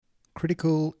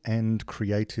Critical and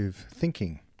Creative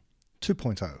Thinking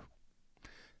 2.0.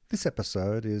 This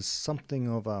episode is something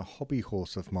of a hobby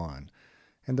horse of mine,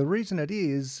 and the reason it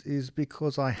is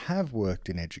because I have worked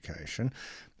in education,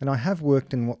 and I have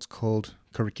worked in what's called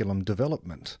curriculum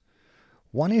development.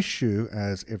 One issue,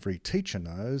 as every teacher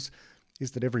knows,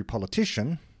 is that every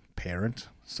politician, parent,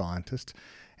 scientist,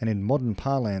 and in modern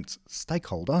parlance,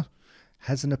 stakeholder,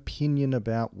 has an opinion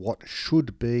about what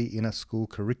should be in a school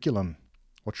curriculum,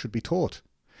 what should be taught.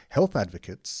 Health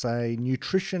advocates say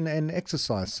nutrition and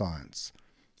exercise science.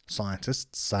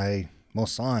 Scientists say more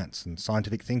science and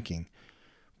scientific thinking.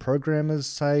 Programmers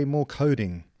say more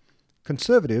coding.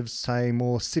 Conservatives say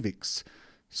more civics.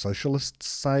 Socialists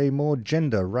say more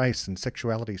gender, race and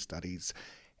sexuality studies.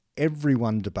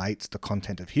 Everyone debates the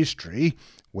content of history,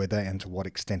 whether and to what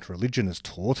extent religion is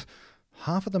taught.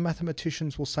 Half of the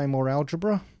mathematicians will say more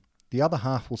algebra, the other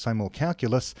half will say more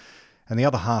calculus, and the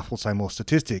other half will say more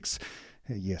statistics.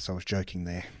 Yes, I was joking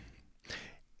there.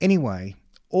 Anyway,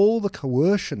 all the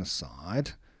coercion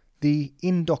aside, the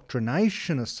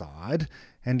indoctrination aside,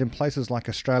 and in places like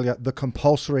Australia, the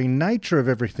compulsory nature of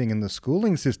everything in the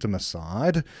schooling system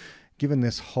aside, given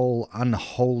this whole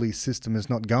unholy system is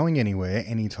not going anywhere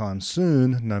anytime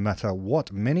soon, no matter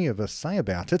what many of us say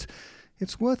about it,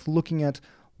 it's worth looking at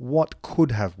what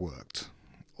could have worked.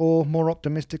 Or more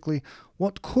optimistically,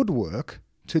 what could work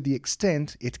to the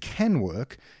extent it can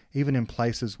work, even in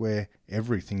places where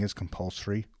everything is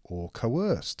compulsory or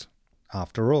coerced.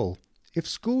 After all, if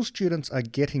school students are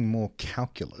getting more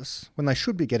calculus when they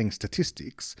should be getting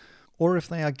statistics, or if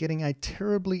they are getting a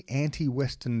terribly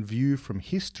anti-Western view from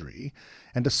history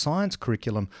and a science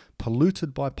curriculum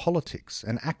polluted by politics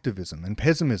and activism and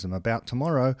pessimism about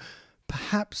tomorrow,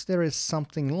 perhaps there is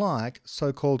something like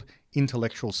so-called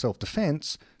intellectual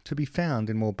self-defense to be found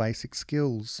in more basic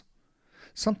skills.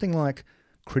 Something like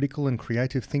critical and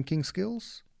creative thinking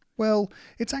skills? Well,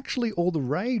 it's actually all the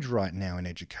rage right now in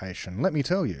education, let me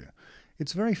tell you.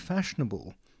 It's very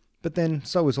fashionable, but then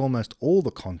so is almost all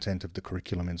the content of the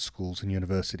curriculum in schools and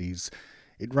universities.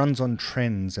 It runs on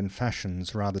trends and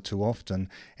fashions rather too often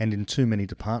and in too many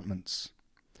departments.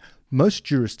 Most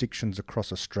jurisdictions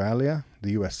across Australia,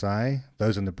 the USA,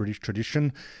 those in the British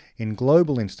tradition, in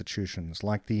global institutions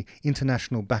like the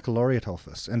International Baccalaureate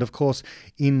Office, and of course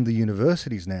in the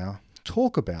universities now,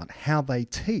 talk about how they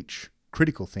teach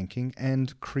critical thinking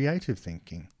and creative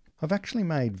thinking. I've actually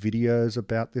made videos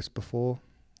about this before,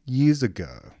 years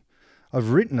ago. I've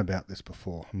written about this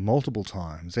before, multiple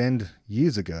times, and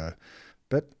years ago.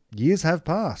 But years have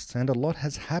passed, and a lot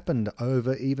has happened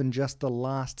over even just the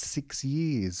last 6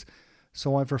 years.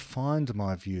 So I've refined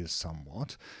my views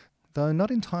somewhat, though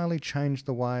not entirely changed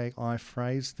the way I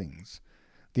phrase things.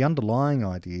 The underlying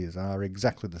ideas are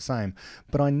exactly the same,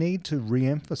 but I need to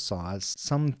re-emphasise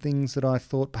some things that I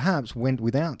thought perhaps went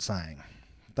without saying.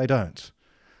 They don't.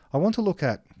 I want to look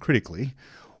at, critically,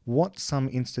 what some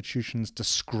institutions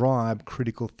describe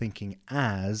critical thinking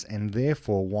as, and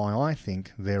therefore why I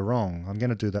think they're wrong. I'm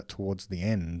going to do that towards the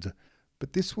end.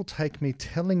 But this will take me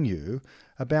telling you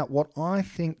about what I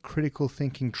think critical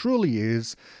thinking truly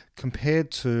is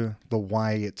compared to the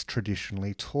way it's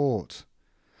traditionally taught.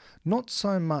 Not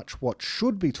so much what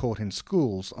should be taught in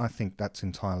schools. I think that's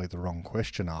entirely the wrong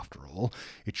question after all.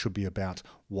 It should be about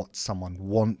what someone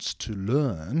wants to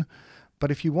learn.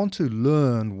 But if you want to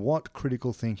learn what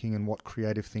critical thinking and what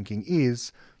creative thinking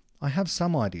is, I have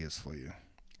some ideas for you.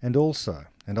 And also,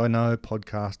 and I know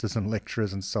podcasters and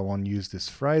lecturers and so on use this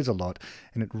phrase a lot,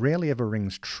 and it rarely ever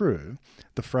rings true,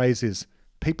 the phrase is,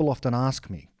 people often ask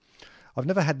me. I've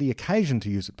never had the occasion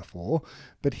to use it before,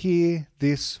 but here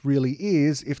this really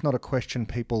is, if not a question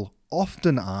people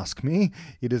often ask me,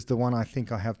 it is the one I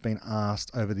think I have been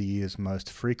asked over the years most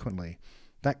frequently.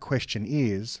 That question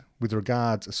is, with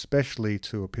regards especially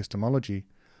to epistemology,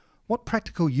 what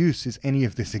practical use is any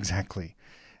of this exactly?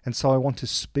 And so I want to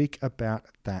speak about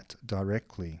that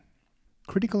directly.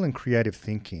 Critical and creative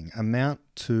thinking amount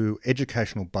to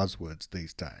educational buzzwords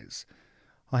these days.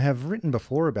 I have written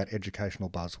before about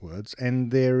educational buzzwords,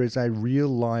 and there is a real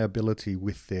liability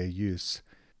with their use.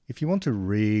 If you want to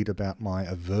read about my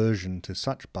aversion to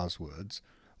such buzzwords,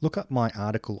 look up my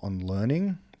article on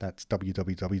learning. That's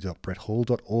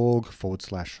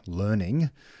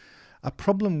www.bretthall.org/learning. A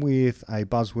problem with a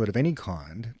buzzword of any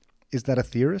kind is that a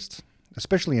theorist,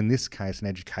 especially in this case an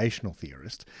educational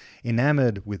theorist,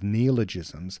 enamoured with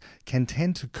neologisms, can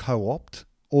tend to co-opt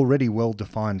already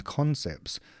well-defined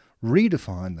concepts,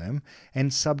 redefine them,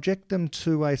 and subject them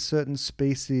to a certain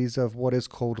species of what is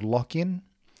called lock-in.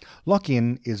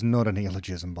 Lock-in is not a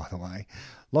neologism, by the way.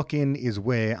 Lock-in is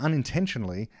where,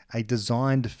 unintentionally, a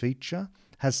designed feature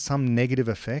has some negative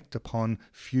effect upon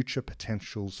future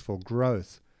potentials for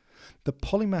growth. The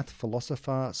polymath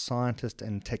philosopher, scientist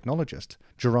and technologist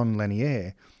Jaron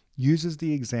Lanier uses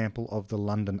the example of the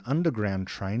London Underground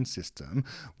train system,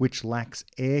 which lacks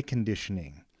air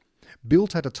conditioning.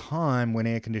 Built at a time when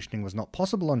air conditioning was not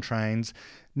possible on trains,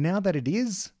 now that it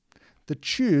is, the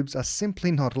tubes are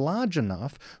simply not large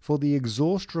enough for the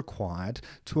exhaust required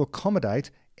to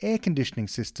accommodate air conditioning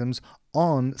systems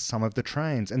on some of the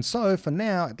trains. And so, for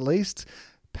now at least,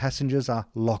 passengers are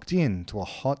locked in to a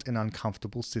hot and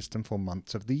uncomfortable system for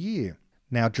months of the year.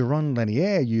 Now, Jaron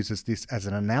Lanier uses this as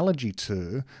an analogy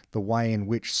to the way in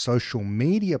which social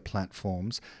media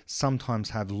platforms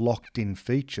sometimes have locked-in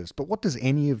features. But what does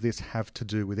any of this have to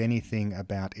do with anything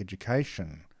about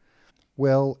education?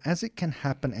 Well, as it can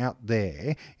happen out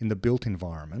there in the built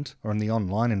environment or in the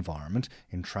online environment,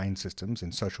 in train systems,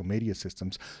 in social media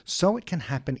systems, so it can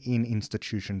happen in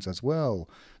institutions as well.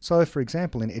 So, for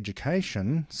example, in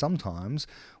education, sometimes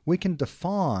we can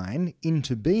define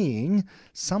into being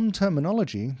some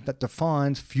terminology that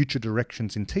defines future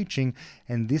directions in teaching,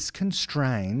 and this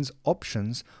constrains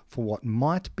options for what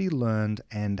might be learned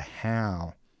and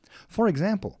how. For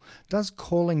example, does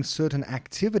calling certain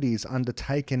activities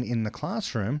undertaken in the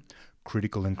classroom,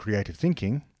 critical and creative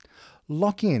thinking,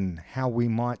 lock in how we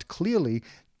might clearly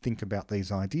think about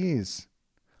these ideas?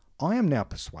 I am now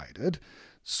persuaded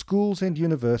schools and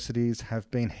universities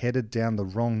have been headed down the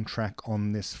wrong track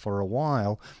on this for a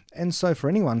while, and so for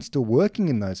anyone still working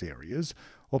in those areas,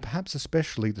 or perhaps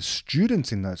especially the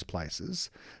students in those places,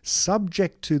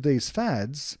 subject to these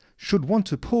fads, should want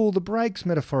to pull the brakes,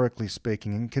 metaphorically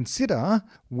speaking, and consider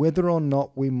whether or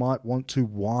not we might want to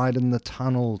widen the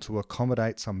tunnel to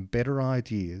accommodate some better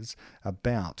ideas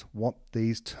about what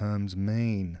these terms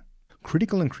mean.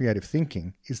 Critical and creative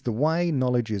thinking is the way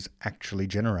knowledge is actually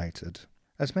generated.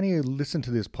 As many who listen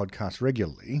to this podcast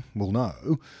regularly will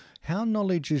know, how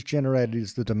knowledge is generated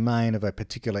is the domain of a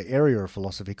particular area of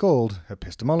philosophy called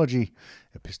epistemology.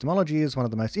 Epistemology is one of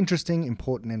the most interesting,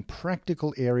 important and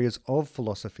practical areas of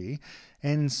philosophy,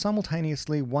 and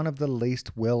simultaneously one of the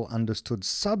least well understood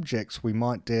subjects, we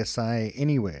might dare say,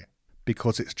 anywhere,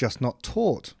 because it's just not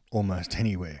taught almost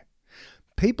anywhere.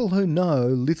 People who know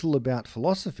little about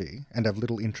philosophy and have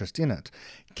little interest in it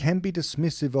can be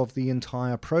dismissive of the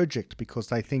entire project because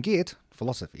they think it,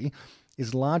 philosophy,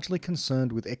 is largely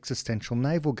concerned with existential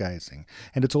navel-gazing,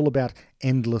 and it's all about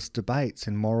endless debates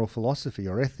in moral philosophy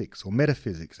or ethics or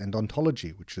metaphysics and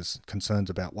ontology, which is concerns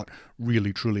about what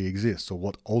really truly exists or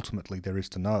what ultimately there is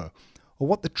to know, or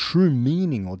what the true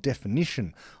meaning or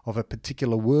definition of a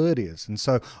particular word is. And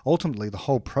so ultimately the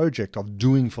whole project of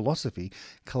doing philosophy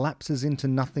collapses into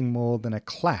nothing more than a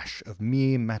clash of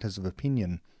mere matters of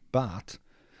opinion. But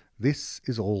this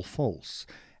is all false.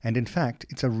 And in fact,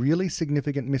 it's a really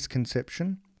significant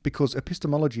misconception because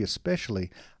epistemology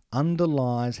especially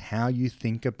underlies how you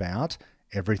think about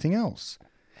everything else.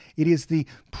 It is the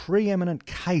preeminent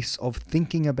case of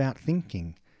thinking about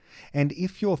thinking. And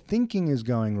if your thinking is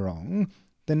going wrong,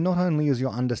 then not only is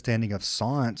your understanding of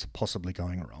science possibly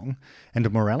going wrong, and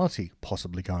of morality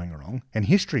possibly going wrong, and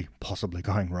history possibly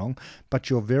going wrong, but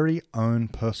your very own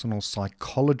personal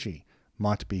psychology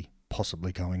might be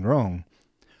possibly going wrong.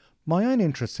 My own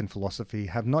interests in philosophy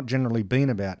have not generally been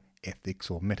about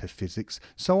ethics or metaphysics,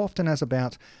 so often as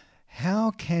about how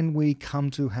can we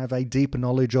come to have a deeper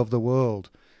knowledge of the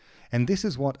world. And this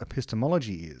is what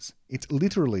epistemology is. It's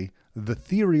literally the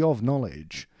theory of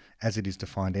knowledge, as it is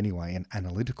defined anyway in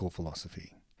analytical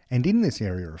philosophy. And in this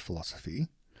area of philosophy,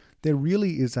 there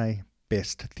really is a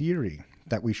best theory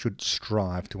that we should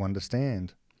strive to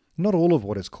understand. Not all of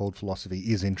what is called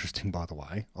philosophy is interesting, by the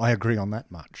way. I agree on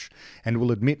that much, and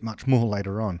will admit much more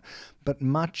later on. But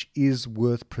much is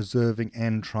worth preserving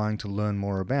and trying to learn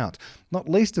more about, not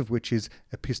least of which is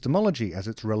epistemology as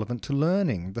it's relevant to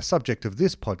learning, the subject of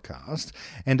this podcast,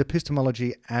 and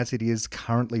epistemology as it is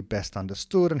currently best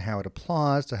understood and how it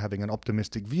applies to having an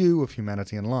optimistic view of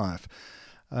humanity and life.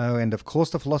 And of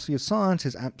course, the philosophy of science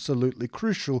is absolutely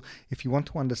crucial if you want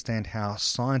to understand how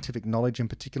scientific knowledge in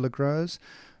particular grows.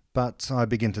 But I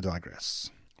begin to digress.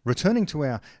 Returning to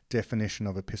our definition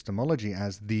of epistemology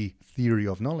as the theory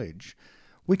of knowledge,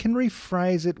 we can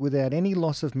rephrase it without any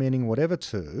loss of meaning whatever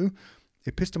to,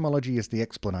 epistemology is the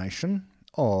explanation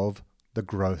of the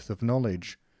growth of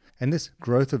knowledge. And this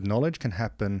growth of knowledge can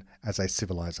happen as a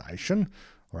civilization,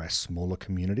 or a smaller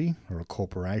community, or a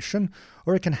corporation,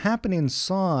 or it can happen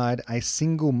inside a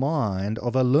single mind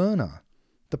of a learner.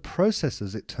 The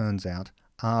processes, it turns out,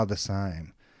 are the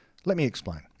same. Let me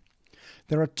explain.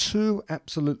 There are two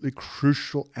absolutely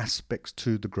crucial aspects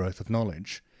to the growth of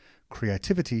knowledge: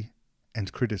 creativity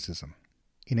and criticism.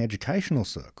 In educational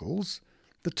circles,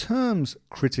 the terms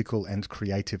critical and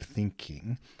creative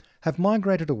thinking have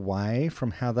migrated away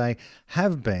from how they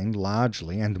have been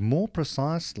largely and more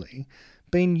precisely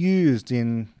been used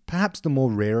in perhaps the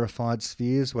more rarefied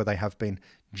spheres where they have been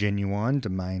genuine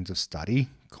domains of study,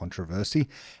 controversy,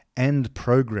 and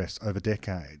progress over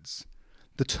decades.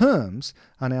 The terms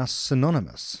are now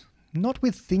synonymous, not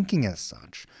with thinking as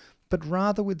such, but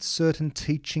rather with certain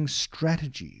teaching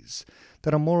strategies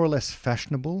that are more or less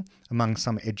fashionable among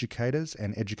some educators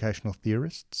and educational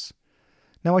theorists.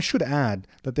 Now, I should add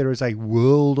that there is a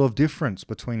world of difference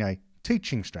between a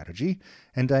teaching strategy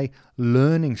and a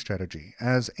learning strategy,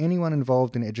 as anyone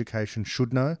involved in education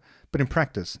should know, but in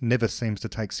practice never seems to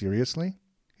take seriously.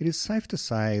 It is safe to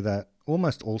say that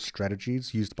almost all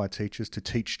strategies used by teachers to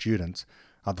teach students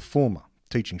are the former,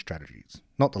 teaching strategies,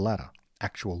 not the latter,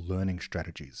 actual learning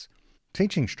strategies.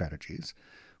 Teaching strategies,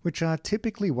 which are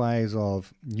typically ways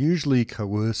of, usually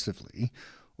coercively,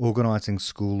 organising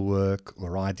schoolwork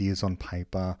or ideas on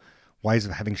paper, ways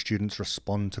of having students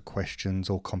respond to questions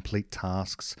or complete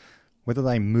tasks, whether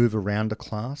they move around a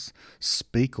class,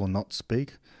 speak or not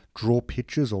speak, draw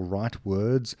pictures or write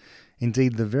words,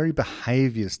 indeed the very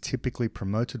behaviours typically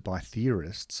promoted by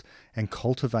theorists and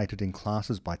cultivated in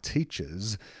classes by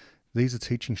teachers, these are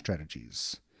teaching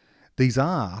strategies. These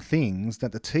are things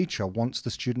that the teacher wants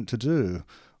the student to do,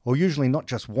 or usually not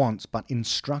just wants, but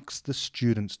instructs the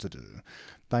students to do.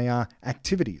 They are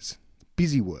activities,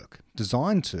 busy work,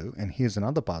 designed to, and here's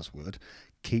another buzzword,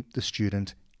 keep the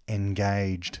student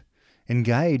engaged.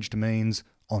 Engaged means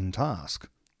on task.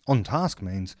 On task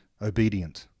means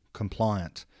obedient,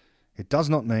 compliant. It does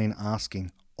not mean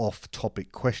asking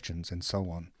off-topic questions and so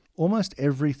on. Almost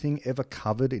everything ever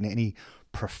covered in any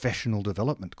professional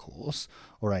development course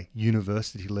or a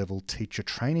university-level teacher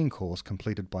training course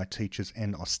completed by teachers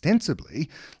and ostensibly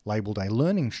labelled a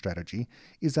learning strategy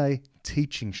is a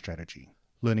teaching strategy.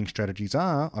 Learning strategies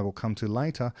are, I will come to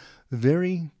later,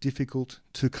 very difficult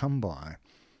to come by.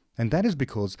 And that is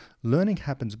because learning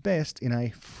happens best in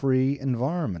a free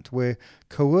environment where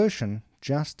coercion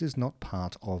just is not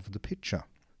part of the picture.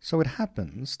 So it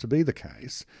happens to be the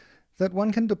case that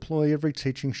one can deploy every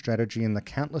teaching strategy in the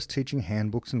countless teaching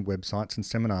handbooks and websites and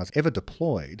seminars ever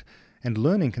deployed, and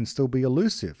learning can still be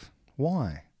elusive.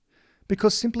 Why?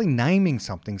 Because simply naming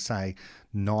something, say,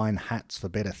 9 hats for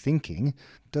better thinking,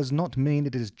 does not mean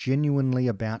it is genuinely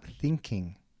about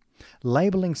thinking.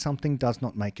 Labelling something does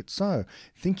not make it so.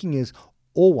 Thinking is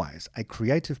always a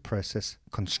creative process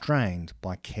constrained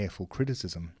by careful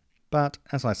criticism. But,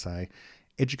 as I say,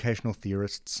 educational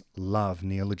theorists love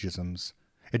neologisms.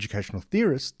 Educational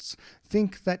theorists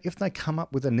think that if they come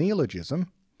up with a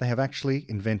neologism, they have actually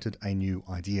invented a new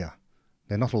idea.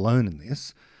 They're not alone in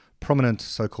this. Prominent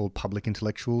so-called public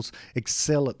intellectuals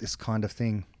excel at this kind of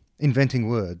thing, inventing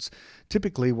words.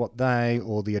 Typically what they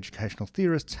or the educational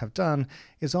theorists have done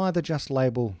is either just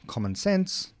label common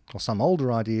sense or some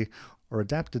older idea or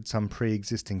adapted some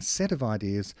pre-existing set of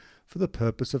ideas for the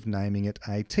purpose of naming it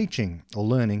a teaching or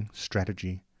learning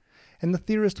strategy. And the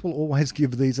theorist will always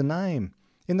give these a name.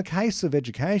 In the case of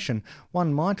education,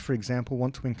 one might, for example,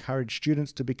 want to encourage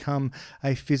students to become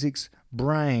a physics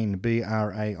brain,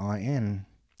 B-R-A-I-N.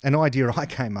 An idea I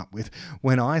came up with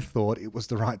when I thought it was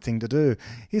the right thing to do.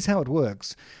 Here's how it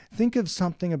works. Think of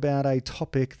something about a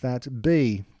topic that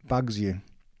B bugs you.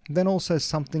 Then also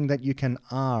something that you can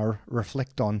R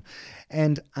reflect on,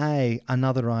 and A,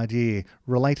 another idea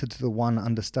related to the one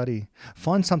under study.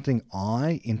 Find something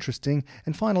I interesting,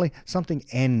 and finally something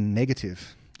N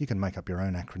negative. You can make up your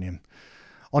own acronym.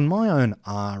 On my own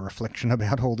R reflection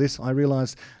about all this, I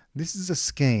realised this is a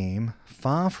scheme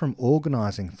far from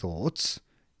organising thoughts.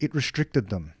 It restricted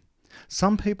them.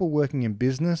 Some people working in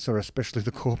business, or especially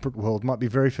the corporate world, might be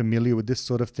very familiar with this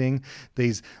sort of thing.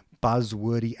 These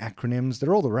buzzwordy acronyms,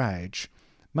 they're all the rage.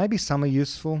 Maybe some are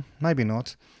useful, maybe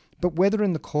not. But whether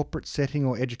in the corporate setting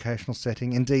or educational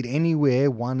setting, indeed anywhere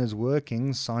one is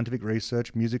working, scientific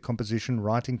research, music composition,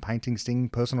 writing, painting, singing,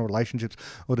 personal relationships,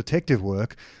 or detective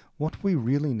work, what we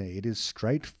really need is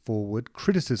straightforward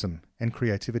criticism and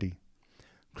creativity.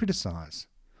 Criticise.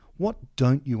 What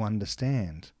don't you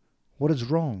understand? What is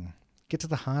wrong? Get to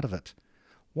the heart of it.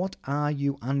 What are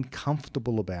you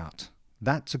uncomfortable about?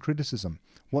 That's a criticism.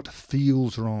 What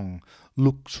feels wrong,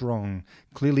 looks wrong,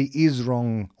 clearly is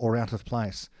wrong or out of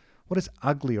place? What is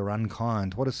ugly or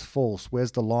unkind? What is false?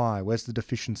 Where's the lie? Where's the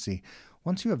deficiency?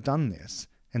 Once you have done this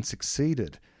and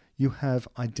succeeded, you have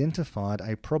identified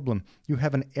a problem. You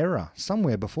have an error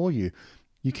somewhere before you.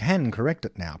 You can correct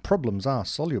it now. Problems are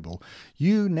soluble.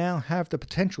 You now have the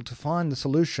potential to find the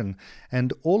solution,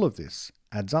 and all of this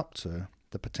adds up to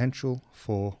the potential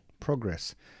for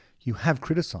progress. You have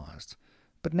criticised.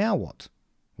 But now what?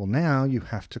 Well, now you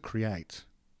have to create.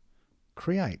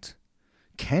 Create.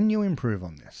 Can you improve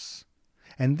on this?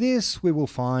 And this, we will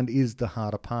find, is the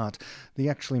harder part, the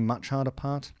actually much harder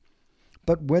part.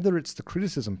 But whether it's the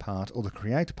criticism part or the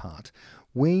create part,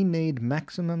 we need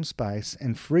maximum space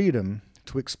and freedom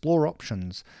to explore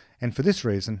options. And for this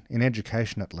reason, in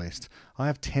education at least, I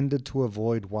have tended to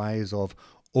avoid ways of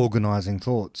organising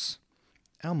thoughts.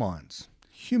 Our minds,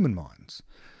 human minds,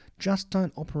 just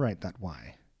don't operate that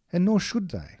way, and nor should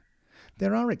they.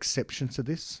 There are exceptions to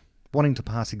this, wanting to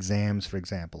pass exams, for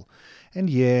example. And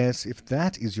yes, if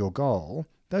that is your goal,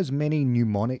 those many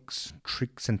mnemonics,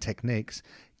 tricks and techniques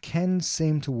can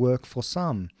seem to work for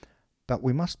some. But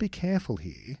we must be careful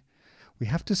here. We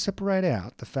have to separate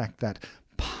out the fact that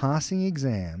passing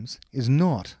exams is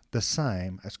not the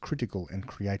same as critical and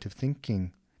creative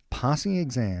thinking. Passing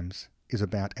exams is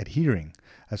about adhering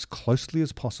as closely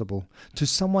as possible to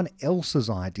someone else's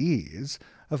ideas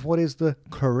of what is the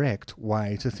correct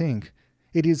way to think.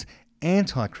 It is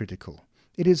anti-critical.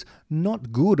 It is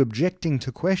not good objecting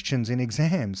to questions in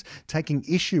exams, taking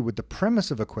issue with the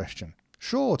premise of a question.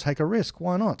 Sure, take a risk,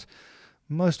 why not?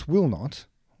 Most will not.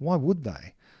 Why would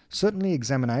they? Certainly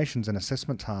examinations and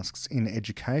assessment tasks in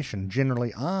education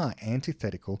generally are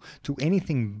antithetical to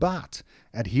anything but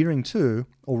adhering to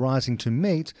or rising to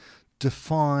meet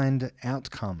defined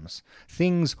outcomes,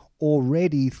 things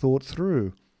already thought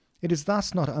through. It is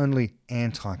thus not only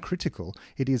anti-critical,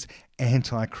 it is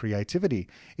anti-creativity.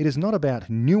 It is not about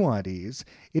new ideas,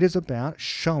 it is about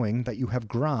showing that you have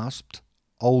grasped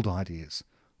old ideas,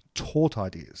 taught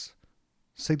ideas.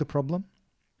 See the problem?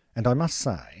 And I must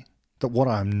say that what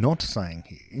I am not saying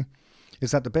here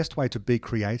is that the best way to be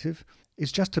creative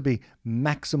is just to be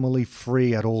maximally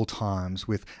free at all times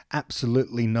with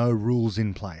absolutely no rules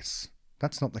in place.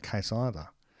 That's not the case either.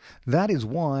 That is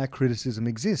why criticism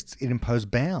exists. It imposes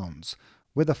bounds,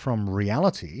 whether from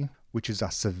reality, which is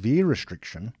a severe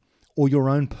restriction, or your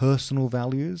own personal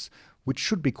values, which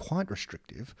should be quite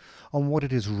restrictive, on what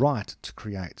it is right to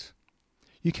create.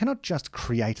 You cannot just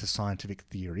create a scientific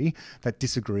theory that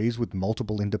disagrees with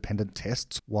multiple independent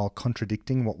tests while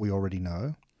contradicting what we already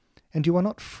know. And you are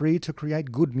not free to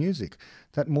create good music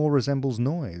that more resembles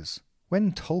noise.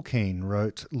 When Tolkien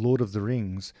wrote Lord of the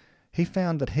Rings, he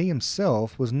found that he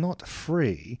himself was not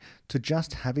free to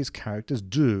just have his characters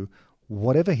do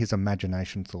whatever his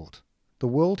imagination thought. The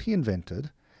world he invented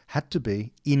had to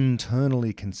be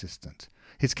internally consistent.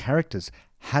 His characters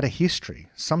had a history,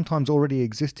 sometimes already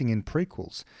existing in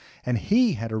prequels, and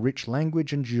he had a rich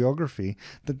language and geography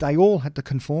that they all had to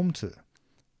conform to.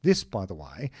 This, by the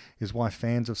way, is why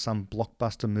fans of some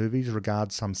blockbuster movies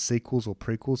regard some sequels or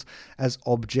prequels as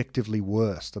objectively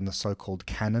worse than the so-called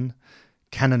canon.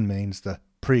 Canon means the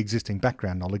pre-existing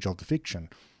background knowledge of the fiction.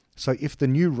 So if the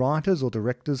new writers or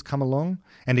directors come along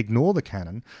and ignore the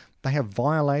canon, they have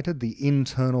violated the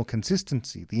internal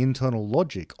consistency, the internal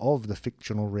logic of the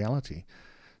fictional reality.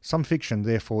 Some fiction,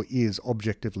 therefore, is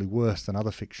objectively worse than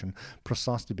other fiction,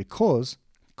 precisely because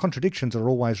contradictions are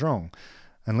always wrong,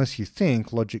 unless you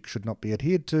think logic should not be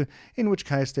adhered to, in which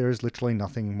case there is literally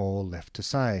nothing more left to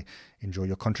say. Enjoy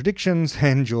your contradictions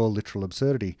and your literal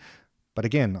absurdity. But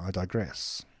again, I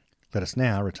digress. Let us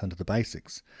now return to the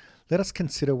basics. Let us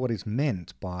consider what is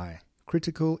meant by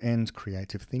critical and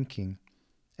creative thinking,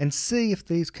 and see if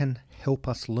these can help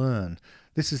us learn.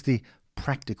 This is the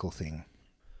practical thing.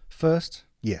 First,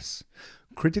 yes,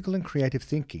 critical and creative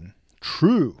thinking,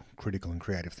 true critical and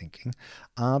creative thinking,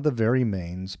 are the very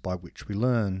means by which we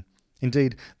learn.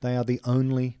 Indeed, they are the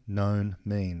only known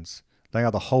means. They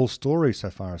are the whole story so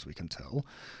far as we can tell.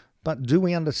 But do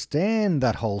we understand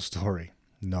that whole story?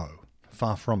 No,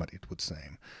 far from it, it would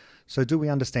seem. So do we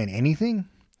understand anything?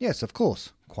 Yes, of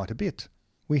course, quite a bit.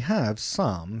 We have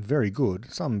some very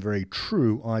good, some very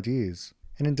true ideas.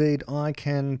 And indeed, I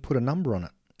can put a number on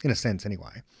it, in a sense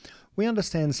anyway. We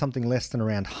understand something less than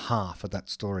around half of that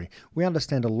story. We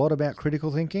understand a lot about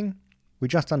critical thinking. We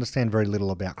just understand very little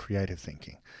about creative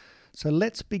thinking. So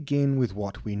let's begin with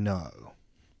what we know.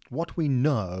 What we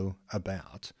know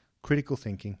about critical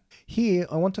thinking. Here,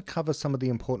 I want to cover some of the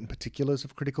important particulars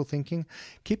of critical thinking.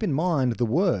 Keep in mind the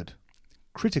word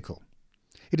critical.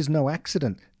 It is no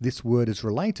accident this word is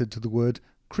related to the word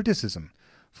criticism,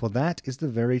 for that is the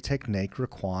very technique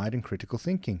required in critical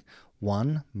thinking.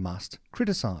 One must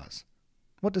criticize.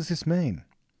 What does this mean?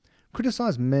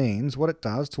 Criticize means what it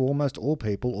does to almost all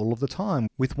people all of the time,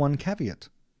 with one caveat.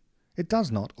 It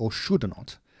does not, or should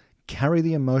not, carry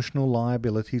the emotional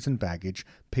liabilities and baggage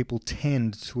people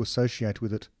tend to associate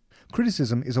with it.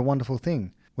 Criticism is a wonderful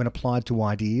thing when applied to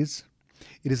ideas.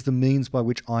 It is the means by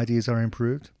which ideas are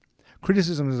improved.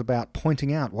 Criticism is about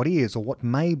pointing out what is or what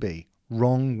may be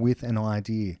wrong with an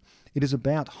idea. It is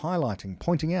about highlighting,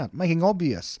 pointing out, making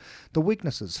obvious the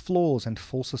weaknesses, flaws, and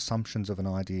false assumptions of an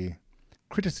idea.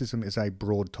 Criticism is a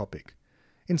broad topic.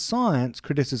 In science,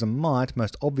 criticism might,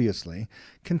 most obviously,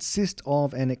 consist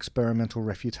of an experimental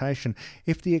refutation.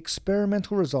 If the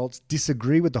experimental results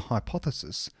disagree with the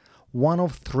hypothesis, one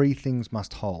of three things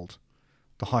must hold.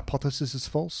 The hypothesis is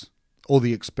false, or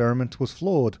the experiment was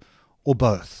flawed, or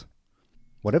both.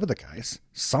 Whatever the case,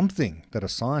 something that a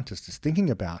scientist is thinking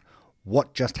about,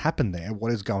 what just happened there,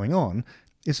 what is going on,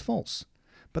 is false.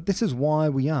 But this is why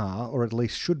we are, or at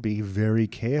least should be, very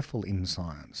careful in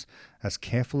science, as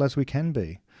careful as we can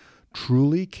be.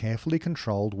 Truly carefully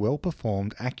controlled,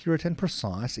 well-performed, accurate and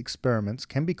precise experiments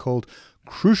can be called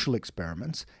crucial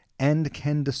experiments and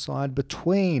can decide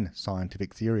between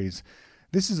scientific theories.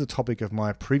 This is the topic of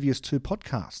my previous two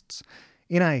podcasts.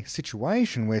 In a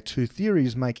situation where two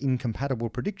theories make incompatible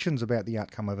predictions about the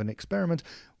outcome of an experiment,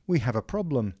 we have a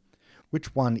problem.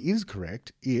 Which one is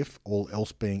correct if, all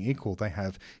else being equal, they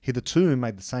have hitherto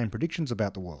made the same predictions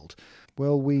about the world?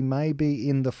 Well, we may be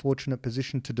in the fortunate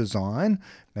position to design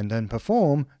and then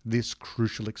perform this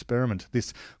crucial experiment,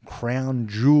 this crown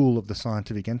jewel of the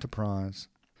scientific enterprise.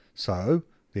 So,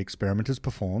 the experiment is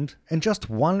performed, and just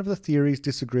one of the theories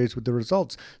disagrees with the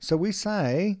results, so we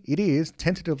say it is,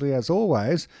 tentatively as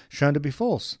always, shown to be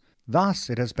false. Thus,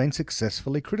 it has been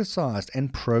successfully criticised,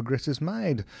 and progress is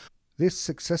made. This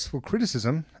successful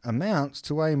criticism amounts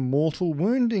to a mortal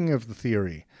wounding of the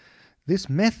theory. This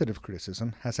method of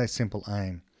criticism has a simple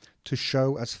aim: to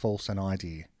show as false an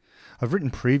idea. I've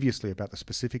written previously about the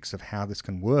specifics of how this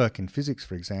can work in physics,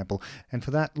 for example, and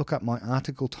for that look up my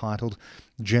article titled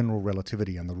General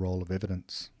Relativity and the Role of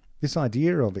Evidence. This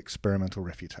idea of experimental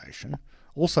refutation,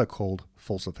 also called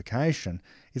falsification,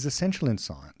 is essential in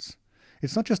science.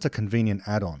 It's not just a convenient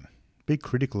add-on. Be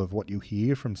critical of what you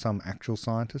hear from some actual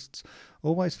scientists,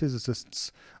 always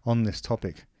physicists, on this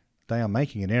topic. They are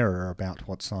making an error about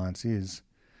what science is.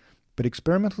 But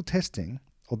experimental testing,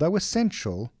 although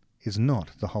essential, is not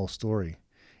the whole story.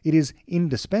 It is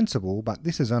indispensable, but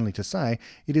this is only to say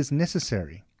it is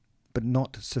necessary, but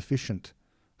not sufficient.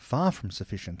 Far from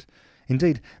sufficient.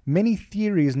 Indeed, many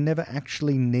theories never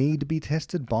actually need to be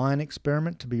tested by an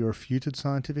experiment to be refuted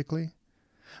scientifically.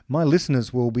 My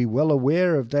listeners will be well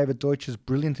aware of David Deutsch's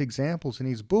brilliant examples in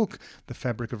his book, The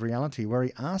Fabric of Reality, where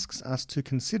he asks us to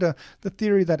consider the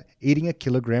theory that eating a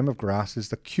kilogram of grass is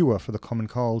the cure for the common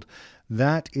cold.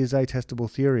 That is a testable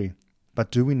theory. But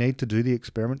do we need to do the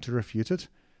experiment to refute it?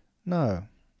 No.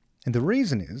 And the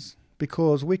reason is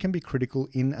because we can be critical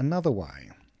in another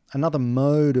way, another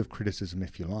mode of criticism,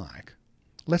 if you like.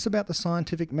 Less about the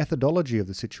scientific methodology of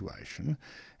the situation,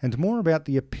 and more about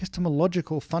the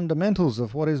epistemological fundamentals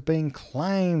of what is being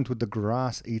claimed with the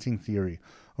grass-eating theory,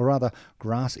 or rather,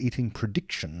 grass-eating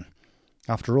prediction.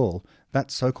 After all,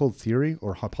 that so-called theory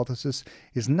or hypothesis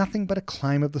is nothing but a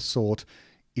claim of the sort: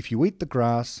 if you eat the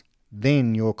grass,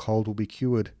 then your cold will be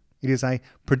cured. It is a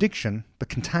prediction, but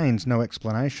contains no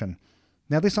explanation.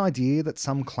 Now, this idea that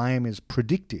some claim is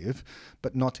predictive,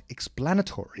 but not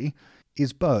explanatory,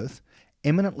 is both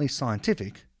eminently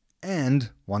scientific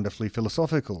and wonderfully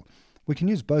philosophical. We can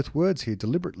use both words here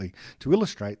deliberately to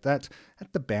illustrate that,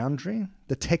 at the boundary,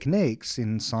 the techniques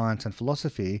in science and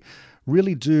philosophy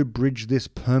really do bridge this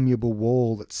permeable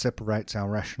wall that separates our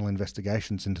rational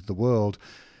investigations into the world.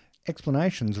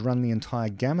 Explanations run the entire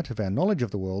gamut of our knowledge of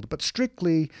the world, but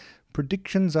strictly,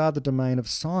 predictions are the domain of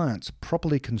science,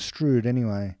 properly construed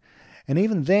anyway. And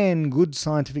even then, good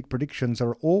scientific predictions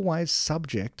are always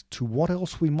subject to what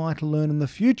else we might learn in the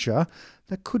future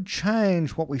that could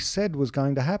change what we said was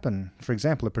going to happen. For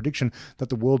example, a prediction that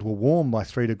the world will warm by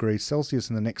 3 degrees Celsius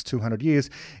in the next 200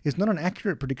 years is not an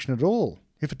accurate prediction at all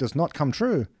if it does not come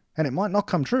true. And it might not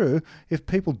come true if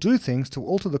people do things to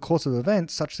alter the course of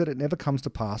events such that it never comes to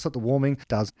pass that the warming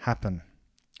does happen.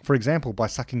 For example, by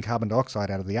sucking carbon dioxide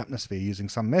out of the atmosphere using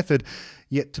some method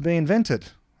yet to be invented,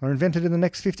 or invented in the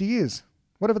next 50 years.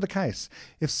 Whatever the case,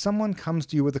 if someone comes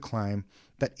to you with a claim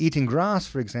that eating grass,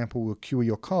 for example, will cure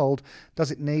your cold,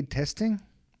 does it need testing?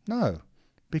 No,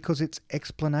 because it's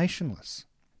explanationless.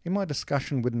 In my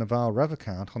discussion with Naval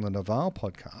Ravikant on the Naval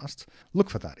podcast, look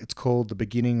for that, it's called The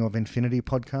Beginning of Infinity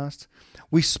podcast,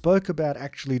 we spoke about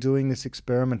actually doing this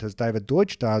experiment as David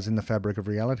Deutsch does in The Fabric of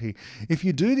Reality. If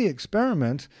you do the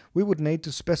experiment, we would need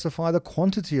to specify the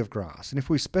quantity of grass. And if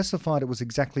we specified it was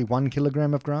exactly 1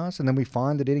 kilogram of grass, and then we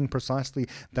find that eating precisely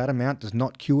that amount does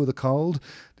not cure the cold,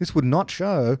 this would not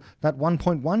show that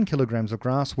 1.1 kilograms of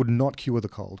grass would not cure the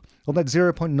cold, or that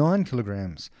 0.9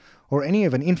 kilograms, or any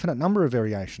of an infinite number of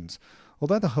variations.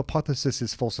 Although the hypothesis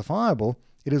is falsifiable,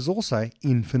 It is also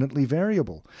infinitely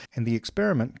variable, and the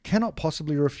experiment cannot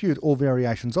possibly refute all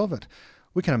variations of it.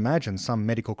 We can imagine some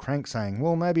medical crank saying,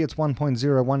 well, maybe it's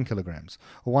 1.01 kilograms,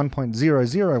 or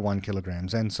 1.001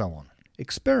 kilograms, and so on.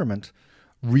 Experiment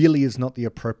really is not the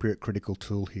appropriate critical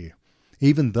tool here,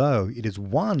 even though it is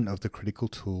one of the critical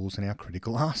tools in our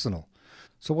critical arsenal.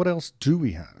 So what else do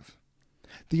we have?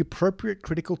 The appropriate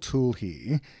critical tool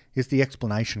here is the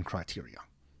explanation criteria.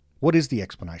 What is the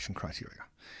explanation criteria?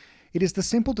 It is the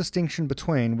simple distinction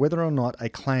between whether or not a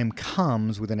claim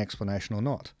comes with an explanation or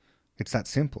not. It's that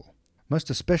simple, most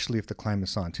especially if the claim is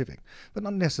scientific, but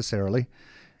not necessarily.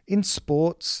 In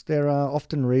sports, there are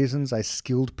often reasons a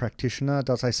skilled practitioner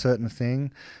does a certain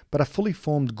thing, but a fully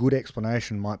formed good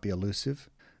explanation might be elusive.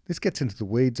 This gets into the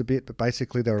weeds a bit, but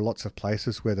basically there are lots of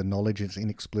places where the knowledge is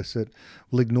inexplicit.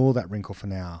 We'll ignore that wrinkle for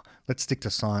now. Let's stick to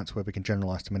science where we can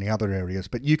generalise to many other areas.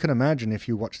 But you can imagine if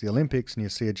you watch the Olympics and you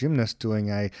see a gymnast doing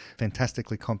a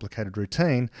fantastically complicated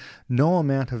routine, no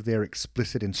amount of their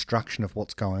explicit instruction of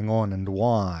what's going on and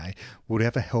why would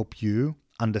ever help you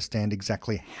understand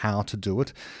exactly how to do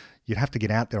it. You'd have to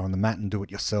get out there on the mat and do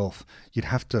it yourself. You'd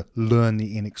have to learn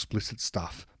the inexplicit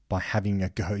stuff by having a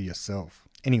go yourself.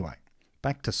 Anyway,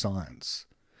 back to science.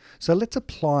 So let's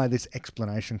apply this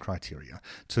explanation criteria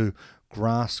to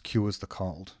grass cures the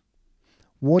cold.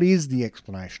 What is the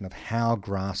explanation of how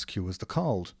grass cures the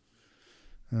cold?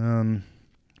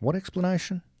 What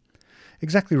explanation?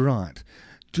 Exactly right.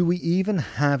 Do we even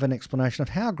have an explanation of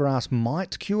how grass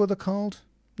might cure the cold?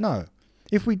 No.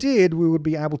 If we did, we would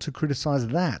be able to criticise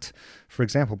that, for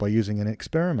example, by using an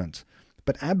experiment.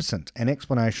 But absent an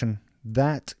explanation,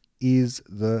 that is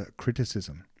the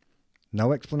criticism.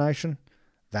 No explanation?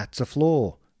 That's a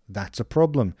flaw. That's a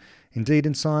problem. Indeed,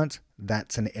 in science,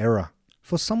 that's an error.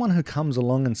 For someone who comes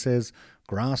along and says,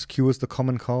 grass cures the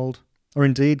common cold, or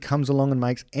indeed comes along and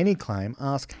makes any claim,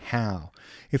 ask how.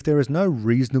 If there is no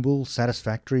reasonable,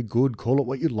 satisfactory, good, call it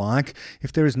what you like,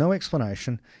 if there is no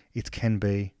explanation, it can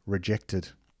be rejected.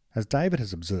 As David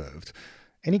has observed,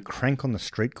 any crank on the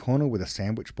street corner with a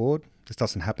sandwich board, this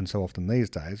doesn't happen so often these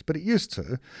days, but it used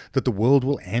to, that the world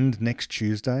will end next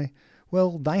Tuesday,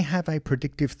 well, they have a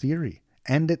predictive theory,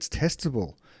 and it's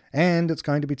testable, and it's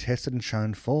going to be tested and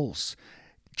shown false.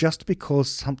 Just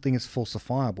because something is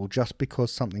falsifiable, just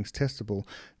because something's testable,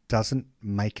 doesn't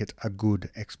make it a good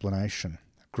explanation.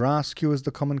 Grass cures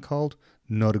the common cold,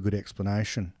 not a good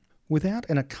explanation. Without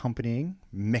an accompanying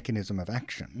mechanism of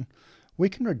action, we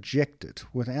can reject it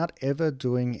without ever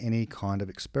doing any kind of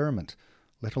experiment,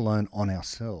 let alone on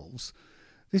ourselves.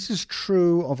 This is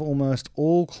true of almost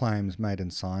all claims made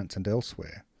in science and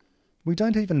elsewhere. We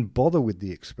don't even bother with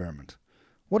the experiment.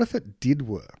 What if it did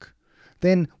work?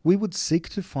 Then we would seek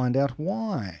to find out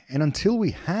why. And until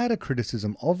we had a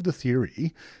criticism of the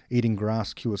theory, eating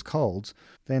grass cures colds,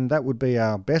 then that would be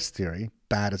our best theory,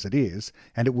 bad as it is,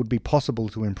 and it would be possible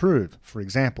to improve. For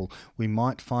example, we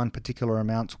might find particular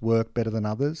amounts work better than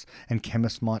others, and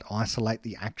chemists might isolate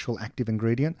the actual active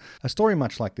ingredient. A story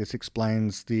much like this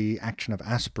explains the action of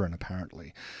aspirin,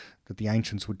 apparently, that the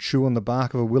ancients would chew on the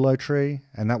bark of a willow tree,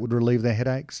 and that would relieve their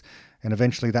headaches. And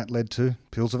eventually that led to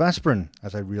pills of aspirin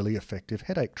as a really effective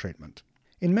headache treatment.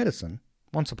 In medicine,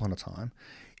 once upon a time,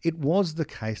 it was the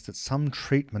case that some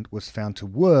treatment was found to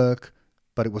work,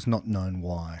 but it was not known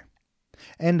why.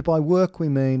 And by work we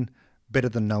mean better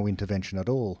than no intervention at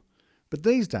all. But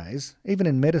these days, even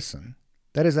in medicine,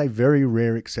 that is a very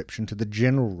rare exception to the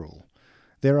general rule.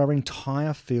 There are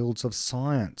entire fields of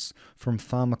science, from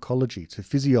pharmacology to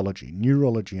physiology,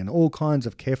 neurology, and all kinds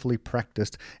of carefully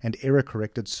practiced and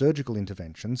error-corrected surgical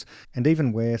interventions, and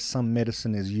even where some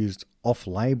medicine is used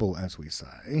off-label, as we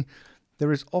say,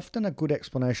 there is often a good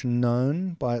explanation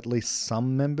known by at least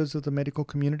some members of the medical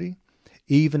community,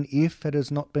 even if it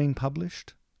has not been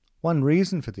published. One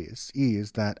reason for this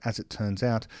is that, as it turns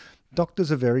out,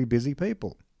 doctors are very busy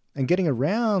people. And getting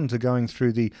around to going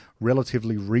through the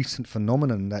relatively recent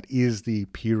phenomenon that is the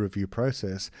peer review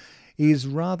process is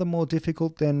rather more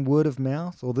difficult than word of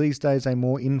mouth, or these days a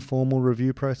more informal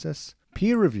review process.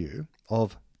 Peer review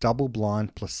of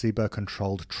double-blind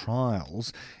placebo-controlled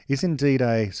trials is indeed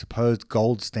a supposed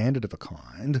gold standard of a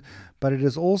kind, but it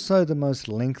is also the most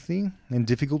lengthy and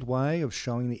difficult way of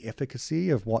showing the efficacy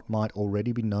of what might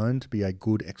already be known to be a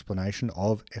good explanation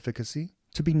of efficacy.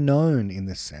 To be known in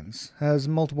this sense has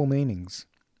multiple meanings.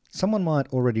 Someone might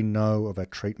already know of a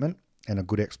treatment and a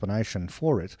good explanation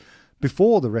for it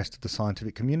before the rest of the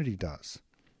scientific community does.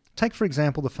 Take, for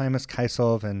example, the famous case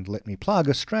of, and let me plug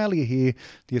Australia here,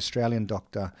 the Australian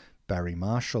doctor Barry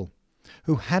Marshall,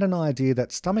 who had an idea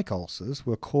that stomach ulcers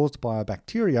were caused by a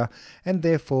bacteria and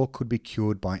therefore could be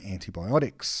cured by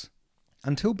antibiotics.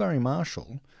 Until Barry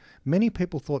Marshall, many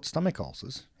people thought stomach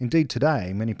ulcers, indeed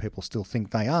today many people still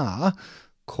think they are,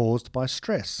 caused by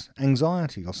stress,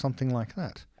 anxiety or something like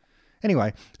that.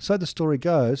 Anyway, so the story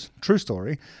goes, true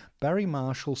story, Barry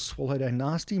Marshall swallowed a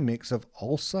nasty mix of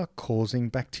ulcer-causing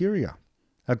bacteria.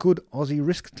 A good Aussie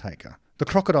risk-taker. The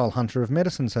crocodile hunter of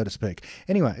medicine, so to speak.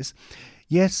 Anyways,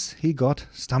 yes, he got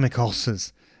stomach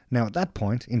ulcers. Now at that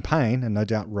point, in pain and no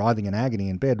doubt writhing in agony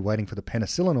in bed waiting for the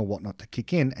penicillin or whatnot to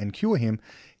kick in and cure him,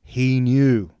 he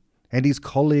knew. And his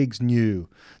colleagues knew.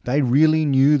 They really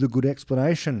knew the good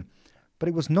explanation. But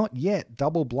it was not yet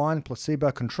double-blind,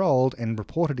 placebo-controlled and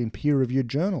reported in peer-reviewed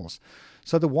journals.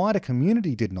 So the wider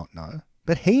community did not know,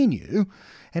 but he knew,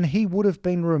 and he would have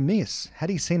been remiss had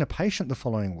he seen a patient the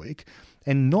following week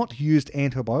and not used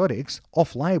antibiotics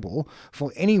off-label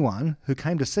for anyone who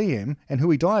came to see him and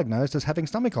who he diagnosed as having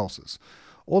stomach ulcers.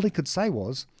 All he could say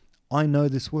was, I know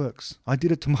this works. I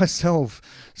did it to myself.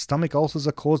 Stomach ulcers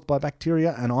are caused by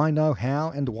bacteria and I know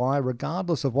how and why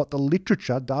regardless of what the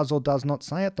literature does or does not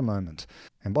say at the moment.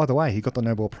 And by the way, he got the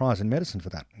Nobel Prize in medicine for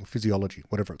that, or physiology,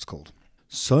 whatever it's called.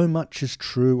 So much is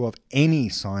true of any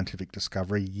scientific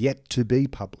discovery yet to be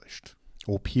published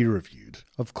or peer-reviewed.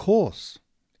 Of course,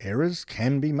 errors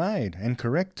can be made and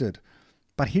corrected.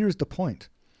 But here is the point.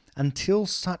 Until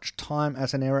such time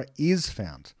as an error is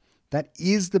found, that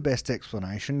is the best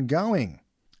explanation going.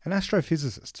 An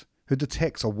astrophysicist who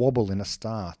detects a wobble in a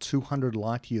star 200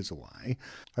 light years away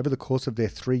over the course of their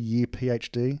 3-year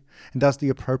PhD and does the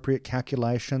appropriate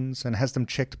calculations and has them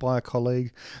checked by a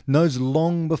colleague, knows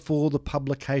long before the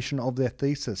publication of their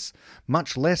thesis,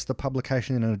 much less the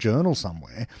publication in a journal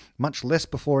somewhere, much less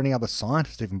before any other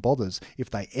scientist even bothers, if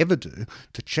they ever do,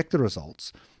 to check the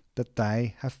results, that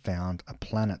they have found a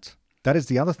planet. That is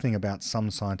the other thing about some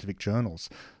scientific journals.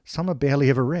 Some are barely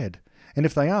ever read. And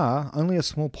if they are, only a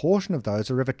small portion of those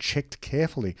are ever checked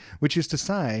carefully, which is to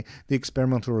say, the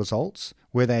experimental results,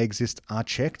 where they exist, are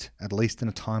checked, at least in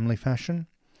a timely fashion.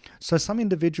 So some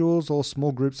individuals or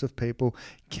small groups of people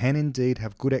can indeed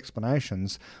have good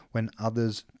explanations when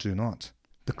others do not.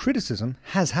 The criticism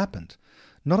has happened,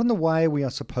 not in the way we are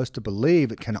supposed to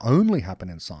believe it can only happen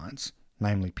in science,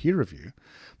 namely peer review,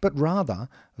 but rather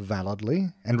validly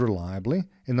and reliably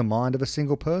in the mind of a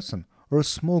single person or a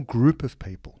small group of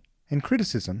people. And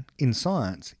criticism in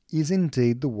science is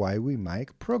indeed the way we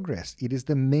make progress. It is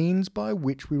the means by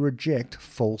which we reject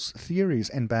false theories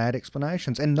and bad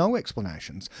explanations and no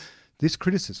explanations. This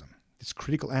criticism, this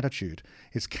critical attitude,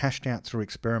 is cashed out through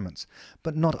experiments.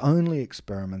 But not only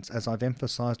experiments, as I've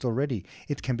emphasized already.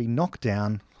 It can be knocked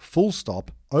down, full stop,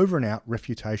 over and out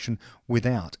refutation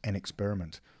without an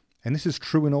experiment. And this is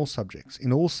true in all subjects,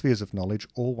 in all spheres of knowledge,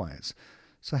 always.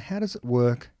 So how does it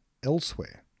work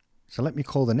elsewhere? So let me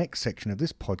call the next section of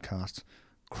this podcast,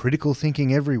 Critical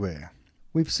Thinking Everywhere.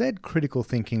 We've said critical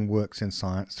thinking works in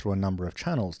science through a number of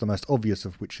channels, the most obvious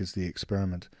of which is the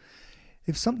experiment.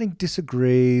 If something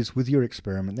disagrees with your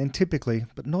experiment, then typically,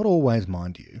 but not always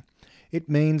mind you, it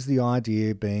means the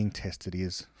idea being tested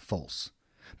is false.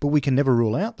 But we can never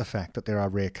rule out the fact that there are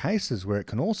rare cases where it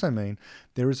can also mean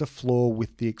there is a flaw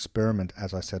with the experiment,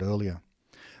 as I said earlier.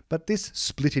 But this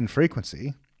split in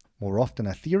frequency, more often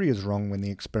a theory is wrong when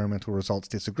the experimental results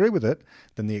disagree with it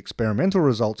than the experimental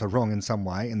results are wrong in some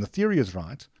way and the theory is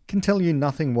right, can tell you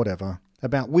nothing whatever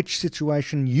about which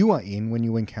situation you are in when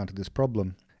you encounter this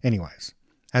problem. Anyways,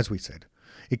 as we said,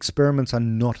 experiments are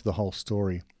not the whole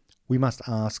story. We must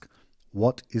ask,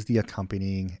 what is the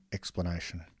accompanying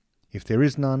explanation? If there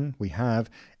is none, we have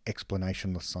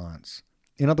explanationless science.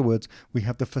 In other words, we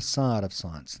have the facade of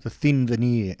science, the thin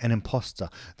veneer, an imposter,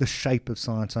 the shape of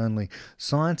science only.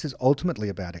 Science is ultimately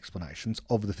about explanations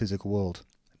of the physical world,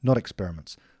 not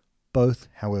experiments. Both,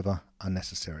 however, are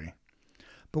necessary.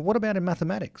 But what about in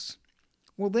mathematics?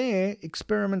 Well, there,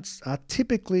 experiments are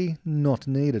typically not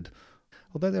needed,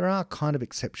 although there are kind of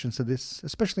exceptions to this,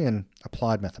 especially in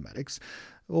applied mathematics,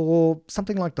 or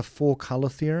something like the four-colour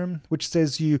theorem, which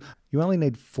says you only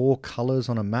need 4 colours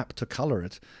on a map to colour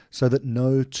it, so that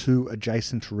no 2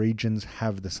 adjacent regions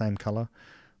have the same colour,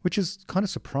 which is kind of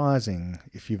surprising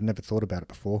if you've never thought about it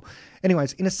before.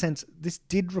 Anyways, in a sense, this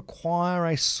did require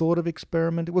a sort of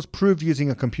experiment. It was proved using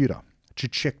a computer to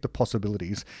check the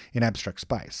possibilities in abstract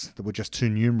space that were just too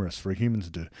numerous for a human to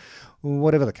do.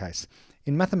 Whatever the case,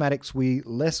 in mathematics we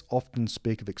less often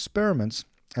speak of experiments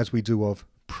as we do of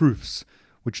proofs,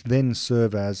 which then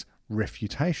serve as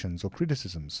refutations or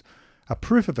criticisms. A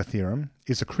proof of a theorem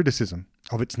is a criticism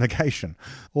of its negation,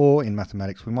 or in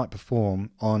mathematics we might perform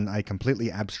on a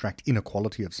completely abstract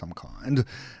inequality of some kind,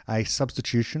 a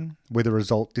substitution where the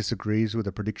result disagrees with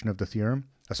a prediction of the theorem,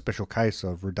 a special case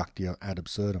of reductio ad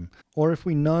absurdum. Or if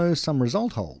we know some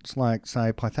result holds, like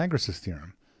say Pythagoras'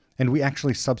 theorem, and we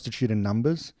actually substitute in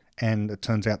numbers, and it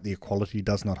turns out the equality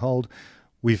does not hold,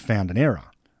 we've found an error.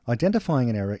 Identifying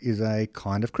an error is a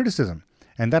kind of criticism,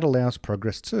 and that allows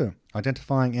progress too,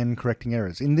 identifying and correcting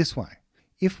errors in this way.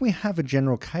 If we have a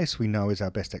general case we know is our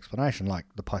best explanation, like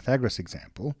the Pythagoras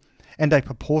example, and a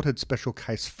purported special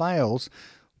case fails,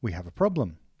 we have a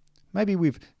problem. Maybe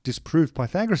we've disproved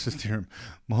Pythagoras' theorem.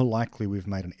 More likely we've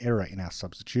made an error in our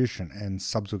substitution and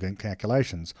subsequent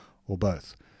calculations, or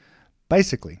both.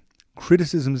 Basically,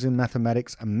 criticisms in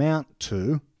mathematics amount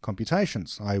to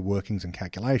computations, i.e. workings and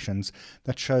calculations,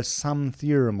 that show some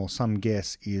theorem or some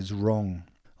guess is wrong.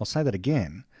 I'll say that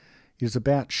again. It is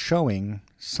about showing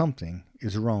something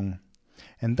is wrong.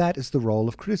 And that is the role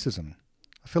of criticism.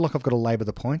 I feel like I've got to labour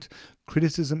the point.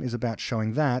 Criticism is about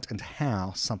showing that and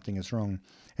how something is wrong.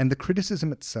 And the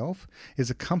criticism itself is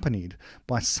accompanied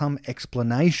by some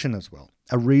explanation as well,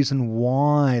 a reason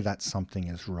why that something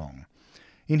is wrong.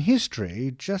 In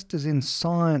history, just as in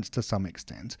science to some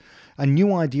extent, a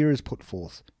new idea is put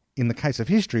forth. In the case of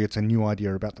history, it's a new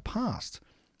idea about the past.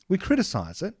 We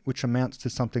criticise it, which amounts to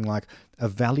something like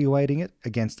evaluating it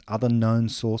against other known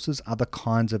sources, other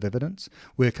kinds of evidence.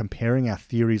 We're comparing our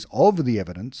theories of the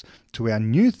evidence to our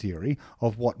new theory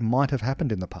of what might have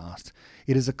happened in the past.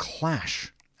 It is a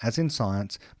clash, as in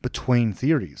science, between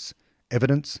theories,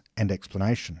 evidence and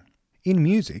explanation. In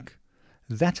music,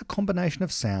 that a combination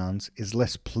of sounds is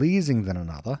less pleasing than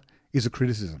another is a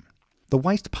criticism. The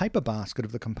waste paper basket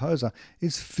of the composer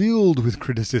is filled with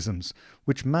criticisms,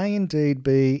 which may indeed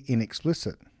be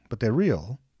inexplicit, but they're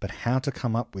real. But how to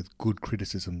come up with good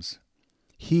criticisms?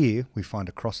 Here we find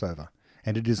a crossover,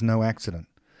 and it is no accident.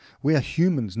 We are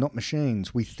humans, not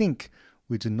machines. We think.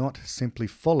 We do not simply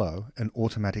follow an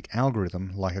automatic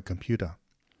algorithm like a computer.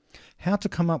 How to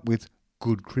come up with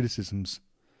good criticisms?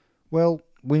 Well,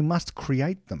 we must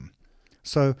create them.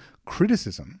 So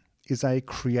criticism is a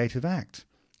creative act.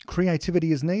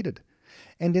 Creativity is needed.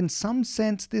 And in some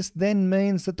sense, this then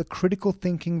means that the critical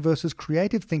thinking versus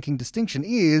creative thinking distinction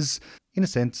is, in a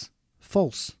sense,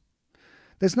 false.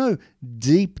 There's no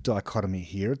deep dichotomy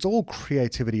here. It's all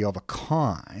creativity of a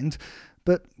kind.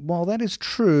 But while that is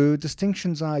true,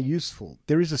 distinctions are useful.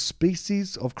 There is a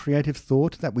species of creative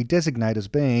thought that we designate as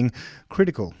being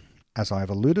critical, as I have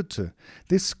alluded to.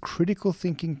 This critical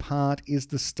thinking part is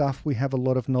the stuff we have a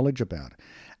lot of knowledge about.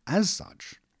 As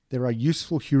such, there are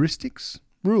useful heuristics,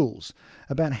 rules,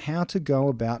 about how to go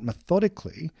about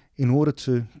methodically in order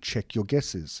to check your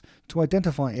guesses, to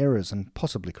identify errors and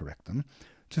possibly correct them,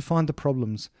 to find the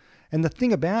problems. And the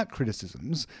thing about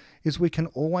criticisms is we can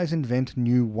always invent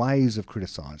new ways of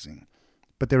criticising.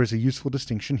 But there is a useful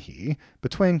distinction here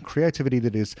between creativity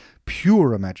that is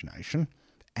pure imagination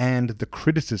and the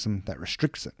criticism that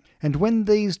restricts it. And when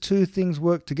these two things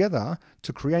work together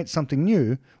to create something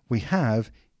new, we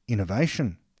have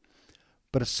innovation.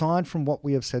 But aside from what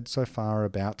we have said so far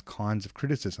about kinds of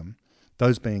criticism,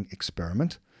 those being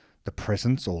experiment, the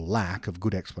presence or lack of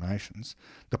good explanations,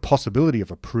 the possibility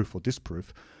of a proof or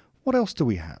disproof, what else do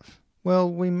we have?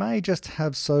 Well, we may just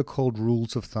have so-called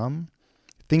rules of thumb,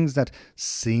 things that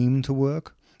seem to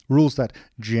work, rules that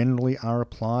generally are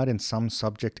applied in some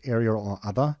subject area or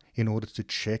other in order to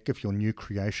check if your new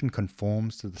creation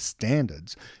conforms to the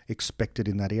standards expected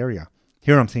in that area.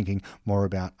 Here I'm thinking more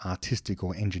about artistic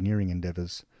or engineering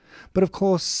endeavours. But of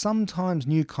course, sometimes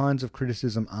new kinds of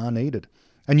criticism are needed.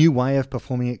 A new way of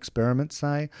performing experiments,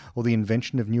 say, or the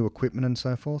invention of new equipment and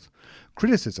so forth.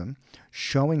 Criticism,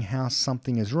 showing how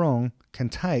something is wrong, can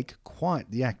take quite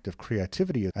the act of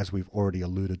creativity, as we've already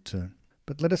alluded to.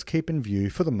 But let us keep in view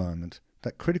for the moment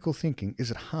that critical thinking is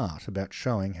at heart about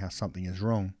showing how something is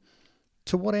wrong.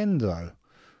 To what end, though?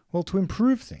 Well, to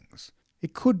improve things.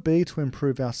 It could be to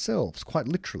improve ourselves, quite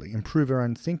literally, improve our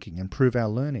own thinking, improve our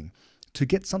learning, to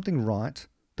get something right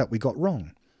that we got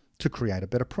wrong, to create a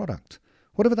better product,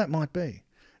 whatever that might be.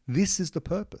 This is the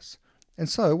purpose. And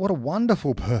so, what a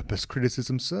wonderful purpose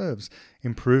criticism serves,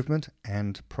 improvement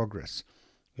and progress.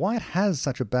 Why it has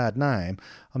such a bad name,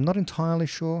 I'm not entirely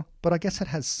sure, but I guess it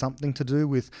has something to do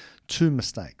with two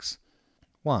mistakes.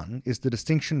 One is the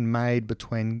distinction made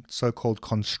between so-called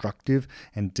constructive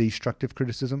and destructive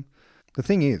criticism. The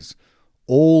thing is,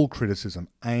 all criticism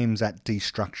aims at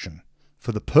destruction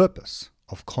for the purpose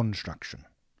of construction,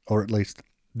 or at least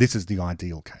this is the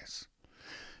ideal case.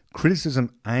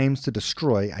 Criticism aims to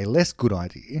destroy a less good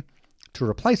idea to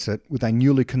replace it with a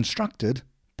newly constructed,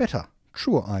 better,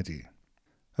 truer idea.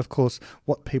 Of course,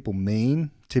 what people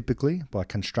mean, typically, by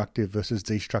constructive versus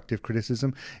destructive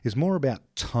criticism is more about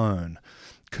tone.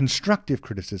 Constructive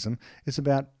criticism is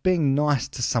about being nice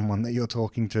to someone that you're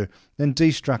talking to, then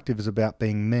destructive is about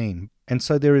being mean. And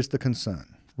so there is the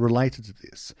concern. related to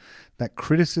this, that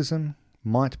criticism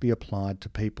might be applied to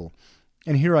people.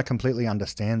 And here I completely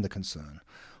understand the concern.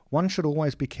 One should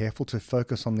always be careful to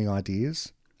focus on the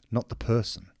ideas, not the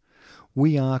person.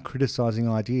 We are criticizing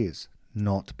ideas,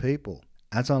 not people.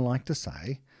 As I like to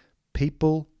say,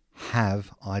 people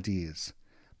have ideas,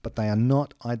 but they are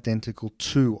not identical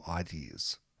to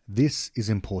ideas. This is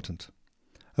important.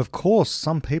 Of course,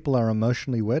 some people are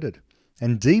emotionally wedded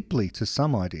and deeply to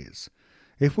some ideas.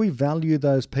 If we value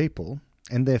those people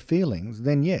and their feelings,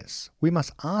 then yes, we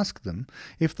must ask them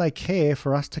if they care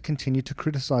for us to continue to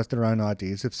criticize their own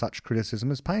ideas if such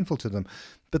criticism is painful to them.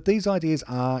 But these ideas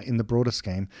are, in the broader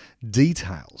scheme,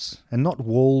 details and not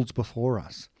walls before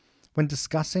us. When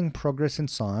discussing progress in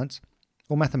science,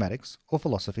 or mathematics, or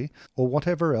philosophy, or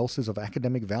whatever else is of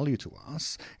academic value to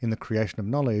us in the creation of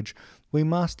knowledge, we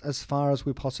must, as far as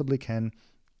we possibly can,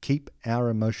 keep our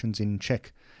emotions in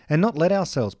check, and not let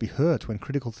ourselves be hurt when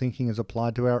critical thinking is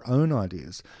applied to our own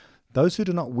ideas. Those who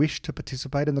do not wish to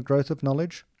participate in the growth of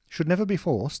knowledge should never be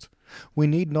forced. We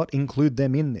need not include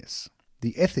them in this.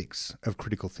 The ethics of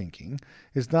critical thinking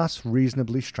is thus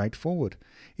reasonably straightforward.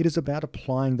 It is about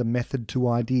applying the method to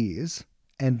ideas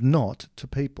and not to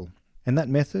people. And that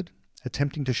method,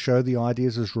 attempting to show the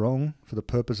ideas as wrong for the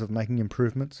purpose of making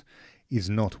improvements, is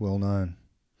not well known.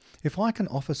 If I can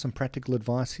offer some practical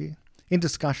advice here, in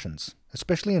discussions,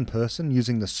 especially in person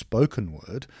using the spoken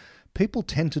word, people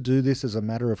tend to do this as a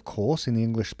matter of course in the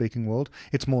English-speaking world.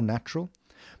 It's more natural,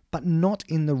 but not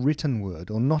in the written word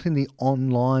or not in the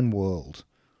online world.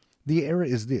 The error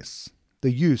is this,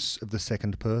 the use of the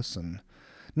second person,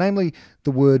 namely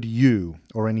the word you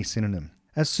or any synonym.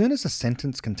 As soon as a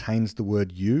sentence contains the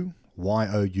word you,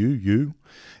 Y-O-U, you,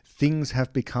 things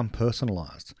have become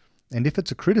personalized. And if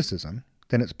it's a criticism,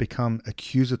 then it's become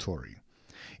accusatory.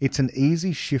 It's an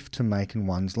easy shift to make in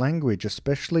one's language,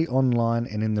 especially online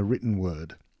and in the written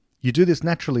word. You do this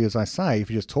naturally, as I say, if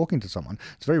you're just talking to someone.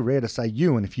 It's very rare to say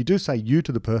you, and if you do say you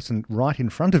to the person right in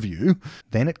front of you,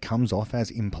 then it comes off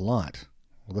as impolite.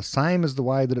 Well, the same as the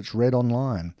way that it's read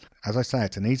online. As I say,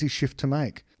 it's an easy shift to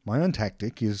make. My own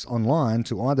tactic is online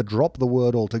to either drop the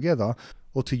word altogether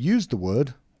or to use the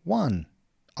word one,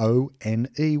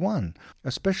 O-N-E, one,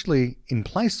 especially in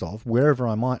place of wherever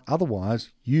I might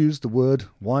otherwise use the word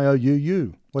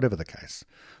Y-O-U-U, whatever the case.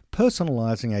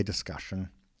 Personalizing a discussion,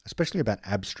 especially about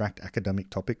abstract academic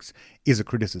topics, is a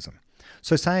criticism.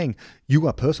 So saying you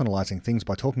are personalizing things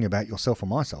by talking about yourself or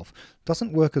myself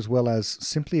doesn't work as well as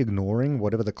simply ignoring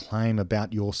whatever the claim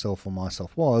about yourself or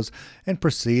myself was and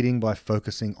proceeding by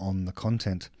focusing on the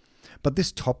content. But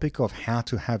this topic of how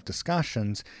to have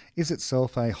discussions is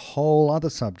itself a whole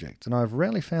other subject, and I've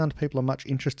rarely found people are much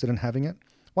interested in having it.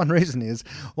 One reason is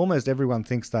almost everyone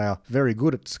thinks they are very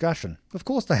good at discussion. Of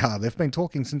course they are. They've been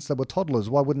talking since they were toddlers.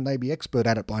 Why wouldn't they be expert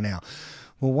at it by now?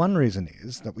 Well, one reason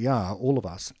is that we are, all of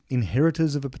us,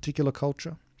 inheritors of a particular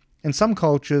culture. And some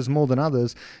cultures, more than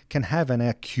others, can have an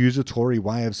accusatory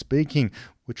way of speaking,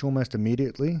 which almost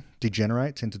immediately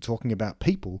degenerates into talking about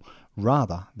people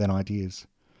rather than ideas.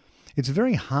 It's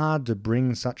very hard to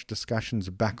bring such discussions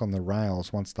back on the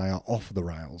rails once they are off the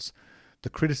rails. The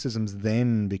criticisms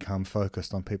then become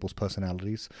focused on people's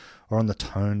personalities, or on the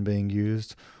tone being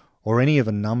used, or any of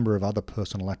a number of other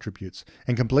personal attributes,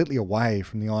 and completely away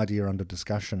from the idea under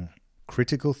discussion.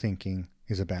 Critical thinking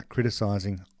is about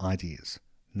criticizing ideas,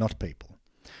 not people.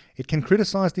 It can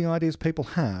criticize the ideas people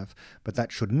have, but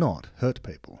that should not hurt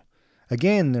people.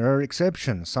 Again, there are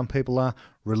exceptions. Some people are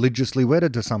religiously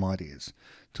wedded to some ideas.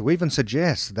 To even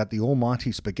suggest that the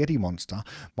almighty spaghetti monster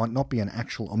might not be an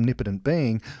actual omnipotent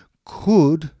being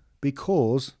could be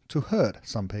cause to hurt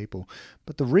some people.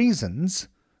 But the reasons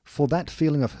for that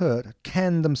feeling of hurt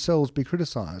can themselves be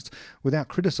criticized without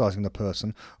criticizing the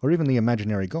person or even the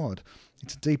imaginary God.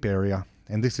 It's a deep area,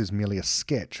 and this is merely a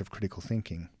sketch of critical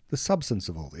thinking. The substance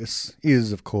of all this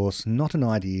is, of course, not an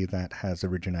idea that has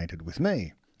originated with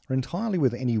me, or entirely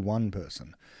with any one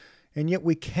person. And yet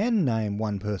we can name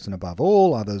one person above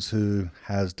all others who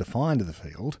has defined the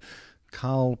field,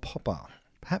 Karl Popper.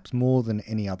 Perhaps more than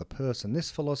any other person,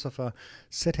 this philosopher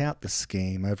set out the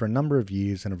scheme over a number of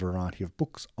years in a variety of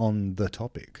books on the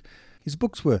topic. His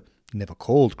books were never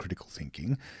called critical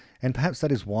thinking, and perhaps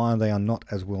that is why they are not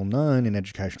as well known in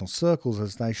educational circles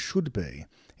as they should be.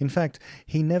 In fact,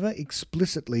 he never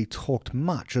explicitly talked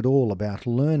much at all about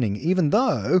learning, even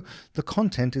though the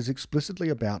content is explicitly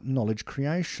about knowledge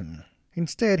creation.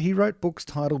 Instead, he wrote books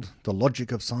titled The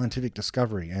Logic of Scientific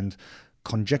Discovery and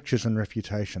conjectures and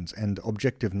refutations, and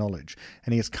objective knowledge,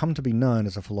 and he has come to be known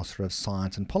as a philosopher of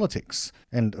science and politics.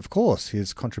 And of course,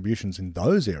 his contributions in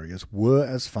those areas were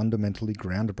as fundamentally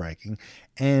groundbreaking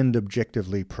and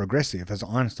objectively progressive as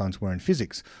Einstein's were in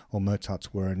physics or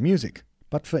Mozart's were in music.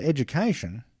 But for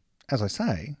education, as I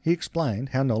say, he explained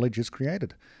how knowledge is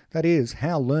created. That is,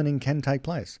 how learning can take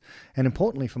place. And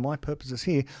importantly for my purposes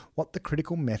here, what the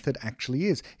critical method actually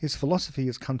is. His philosophy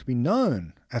has come to be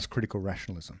known as critical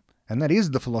rationalism. And that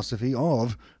is the philosophy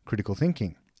of critical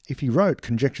thinking. If he wrote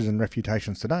Conjectures and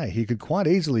Refutations today, he could quite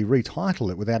easily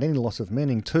retitle it without any loss of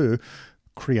meaning to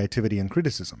Creativity and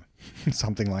Criticism.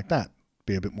 Something like that.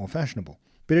 Be a bit more fashionable.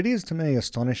 But it is to me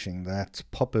astonishing that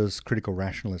Popper's critical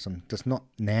rationalism does not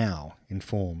now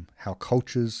inform how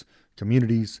cultures,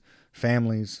 communities,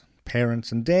 families,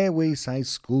 parents, and dare we say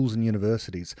schools and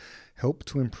universities help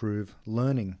to improve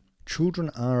learning. Children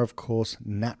are, of course,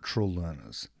 natural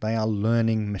learners. They are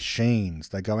learning machines.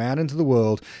 They go out into the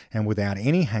world and without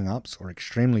any hang-ups, or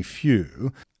extremely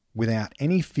few, without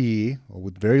any fear, or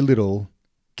with very little,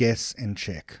 guess and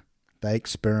check. They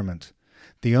experiment.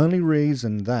 The only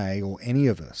reason they, or any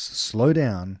of us, slow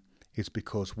down is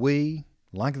because we,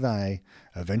 like they,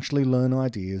 eventually learn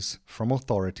ideas from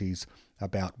authorities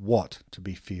about what to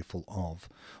be fearful of,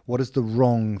 what is the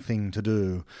wrong thing to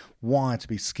do, why to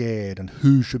be scared and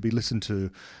who should be listened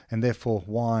to, and therefore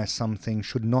why some things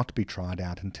should not be tried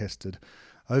out and tested.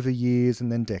 Over years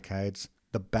and then decades,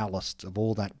 the ballast of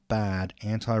all that bad,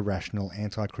 anti-rational,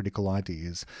 anti-critical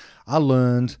ideas are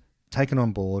learned, taken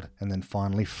on board, and then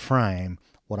finally frame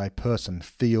what a person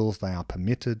feels they are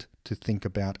permitted to think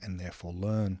about and therefore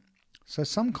learn. So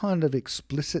some kind of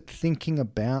explicit thinking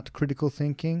about critical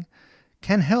thinking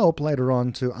can help later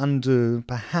on to undo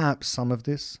perhaps some of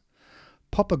this.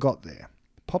 Popper got there.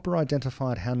 Popper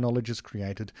identified how knowledge is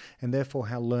created and therefore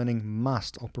how learning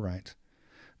must operate.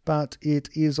 But it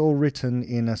is all written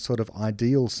in a sort of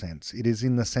ideal sense. It is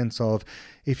in the sense of,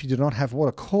 if you do not have what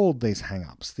are called these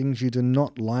hang-ups, things you do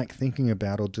not like thinking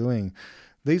about or doing,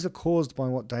 these are caused by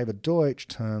what David Deutsch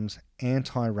terms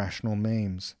anti-rational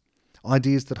memes.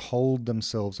 Ideas that hold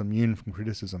themselves immune from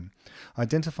criticism.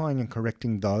 Identifying and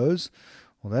correcting those,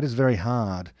 well, that is very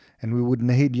hard, and we would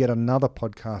need yet another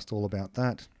podcast all about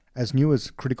that. As new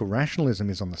as critical rationalism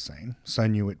is on the scene, so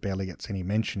new it barely gets any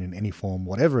mention in any form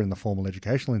whatever in the formal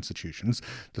educational institutions,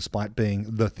 despite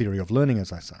being the theory of learning,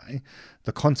 as I say,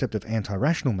 the concept of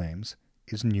anti-rational memes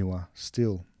is newer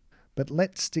still. But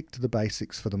let's stick to the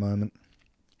basics for the moment.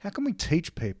 How can we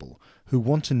teach people who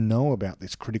want to know about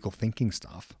this critical thinking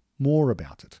stuff more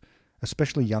about it,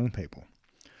 especially young people?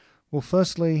 Well,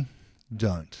 firstly,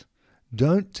 don't.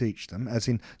 Don't teach them, as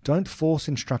in don't force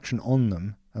instruction on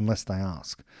them unless they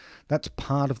ask. That's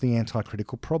part of the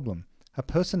anti-critical problem. A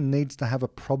person needs to have a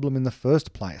problem in the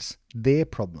first place, their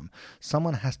problem.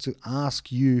 Someone has to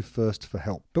ask you first for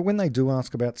help. But when they do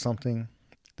ask about something,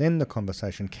 then the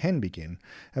conversation can begin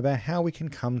about how we can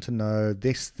come to know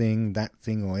this thing, that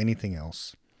thing, or anything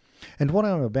else. And what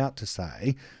I'm about to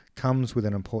say comes with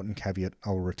an important caveat I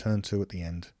will return to at the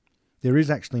end. There is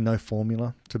actually no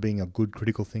formula to being a good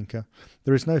critical thinker.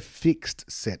 There is no fixed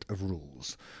set of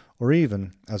rules, or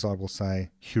even, as I will say,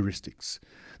 heuristics.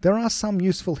 There are some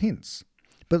useful hints,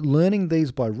 but learning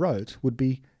these by rote would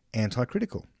be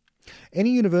anti-critical.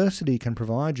 Any university can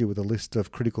provide you with a list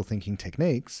of critical thinking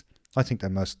techniques. I think they're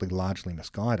mostly largely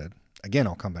misguided. Again,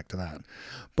 I'll come back to that.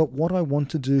 But what I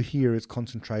want to do here is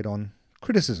concentrate on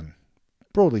criticism,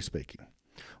 broadly speaking.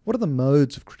 What are the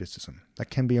modes of criticism that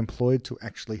can be employed to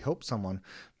actually help someone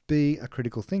be a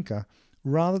critical thinker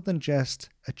rather than just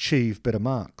achieve better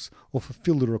marks or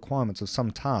fulfill the requirements of some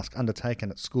task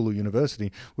undertaken at school or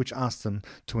university which asks them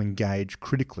to engage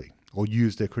critically or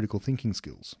use their critical thinking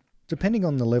skills? Depending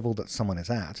on the level that someone is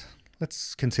at,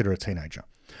 let's consider a teenager.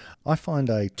 I find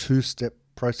a two-step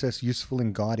process useful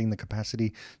in guiding the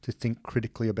capacity to think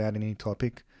critically about any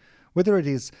topic. Whether it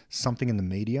is something in the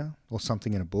media, or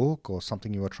something in a book, or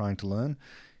something you are trying to learn,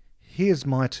 here's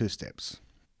my 2 steps.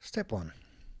 Step 1.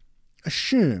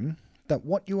 Assume that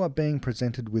what you are being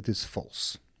presented with is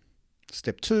false.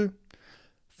 Step 2.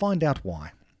 Find out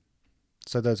why.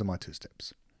 So those are my 2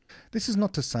 steps. This is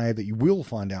not to say that you will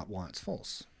find out why it's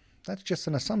false. That's just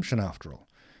an assumption after all.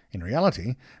 In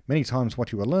reality, many times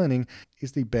what you are learning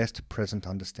is the best present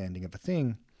understanding of a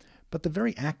thing. But the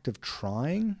very act of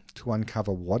trying to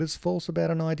uncover what is false about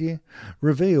an idea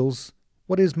reveals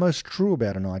what is most true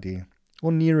about an idea,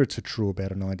 or nearer to true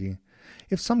about an idea.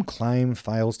 If some claim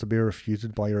fails to be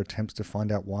refuted by your attempts to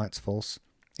find out why it's false,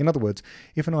 in other words,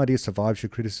 if an idea survives your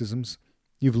criticisms,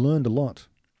 you've learned a lot.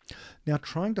 Now,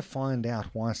 trying to find out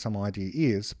why some idea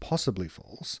is possibly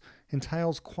false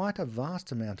entails quite a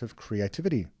vast amount of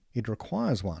creativity. It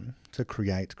requires one to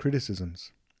create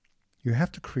criticisms. You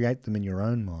have to create them in your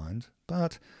own mind,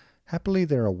 but happily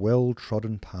there are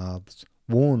well-trodden paths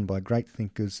worn by great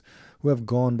thinkers who have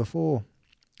gone before.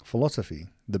 Philosophy,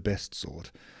 the best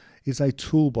sort, is a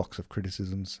toolbox of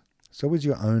criticisms. So is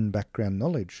your own background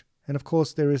knowledge. And of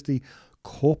course there is the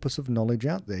corpus of knowledge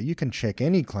out there. You can check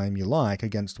any claim you like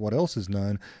against what else is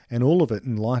known, and all of it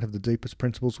in light of the deepest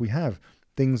principles we have.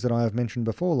 Things that I have mentioned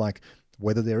before, like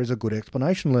whether there is a good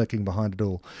explanation lurking behind it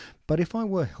all. But if I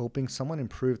were helping someone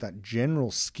improve that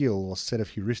general skill or set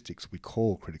of heuristics we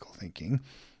call critical thinking,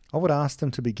 I would ask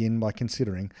them to begin by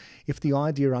considering if the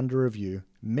idea under review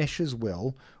meshes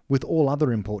well with all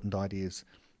other important ideas.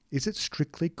 Is it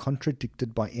strictly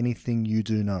contradicted by anything you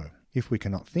do know? If we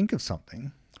cannot think of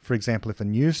something, for example, if a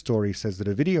news story says that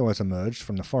a video has emerged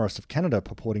from the forests of Canada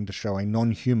purporting to show a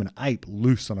non-human ape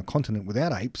loose on a continent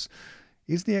without apes,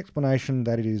 is the explanation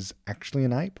that it is actually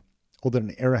an ape, or that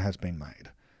an error has been made?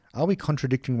 Are we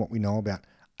contradicting what we know about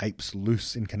apes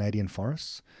loose in Canadian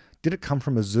forests? Did it come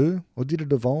from a zoo, or did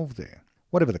it evolve there?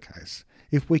 Whatever the case,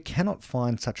 if we cannot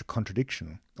find such a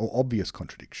contradiction, or obvious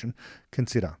contradiction,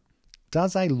 consider,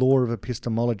 does a law of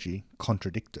epistemology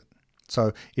contradict it?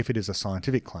 So, if it is a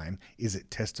scientific claim, is it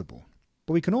testable?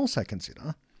 But we can also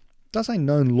consider, does a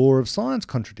known law of science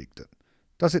contradict it?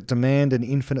 Does it demand an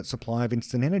infinite supply of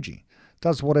instant energy?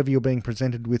 Does whatever you're being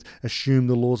presented with assume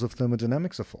the laws of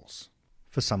thermodynamics are false?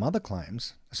 For some other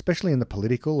claims, especially in the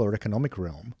political or economic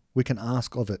realm, we can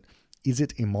ask of it, is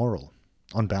it immoral?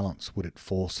 On balance, would it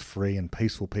force free and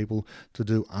peaceful people to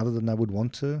do other than they would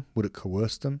want to? Would it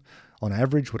coerce them? On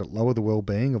average, would it lower the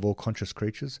well-being of all conscious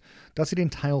creatures? Does it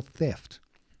entail theft?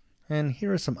 And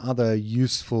here are some other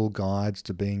useful guides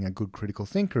to being a good critical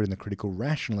thinker in the critical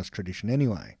rationalist tradition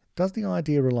anyway. Does the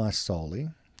idea rely solely,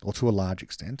 or to a large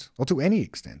extent, or to any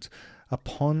extent,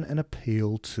 upon an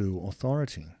appeal to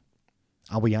authority?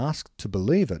 Are we asked to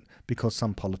believe it because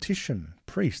some politician,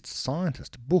 priest,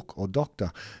 scientist, book or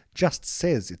doctor just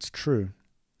says it's true?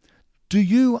 Do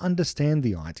you understand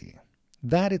the idea?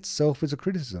 That itself is a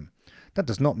criticism. That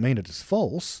does not mean it is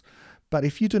false, but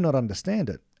if you do not understand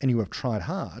it, and you have tried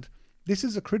hard, this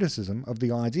is a criticism of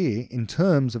the idea in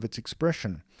terms of its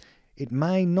expression. It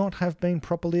may not have been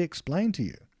properly explained to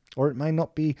you, or it may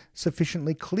not be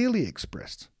sufficiently clearly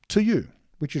expressed to you,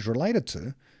 which is related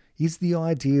to, is the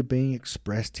idea being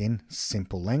expressed in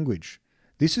simple language?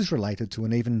 This is related to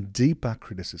an even deeper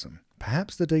criticism,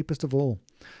 perhaps the deepest of all.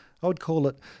 I would call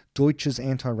it Deutsch's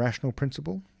anti-rational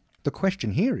principle. The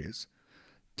question here is,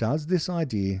 does this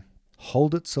idea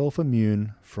hold itself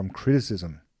immune from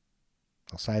criticism?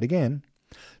 I'll say it again.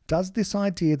 Does this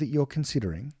idea that you're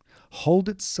considering hold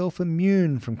itself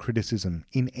immune from criticism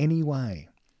in any way?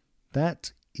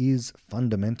 That is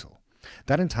fundamental.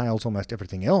 That entails almost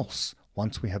everything else.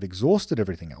 Once we have exhausted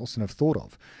everything else and have thought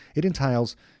of, it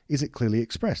entails, is it clearly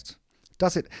expressed?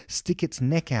 Does it stick its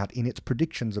neck out in its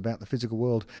predictions about the physical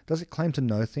world? Does it claim to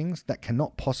know things that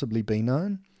cannot possibly be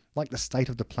known, like the state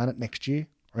of the planet next year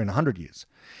or in 100 years?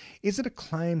 Is it a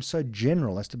claim so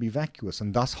general as to be vacuous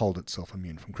and thus hold itself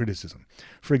immune from criticism?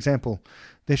 For example,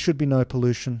 there should be no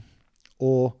pollution,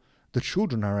 or the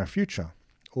children are our future,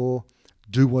 or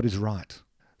do what is right.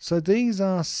 So these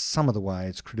are some of the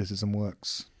ways criticism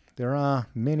works. There are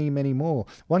many, many more.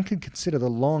 One can consider the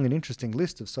long and interesting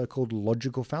list of so-called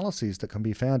logical fallacies that can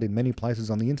be found in many places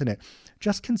on the internet.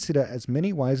 Just consider as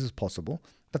many ways as possible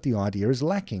that the idea is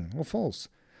lacking or false.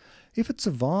 If it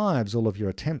survives all of your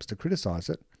attempts to criticize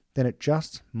it, then it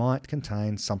just might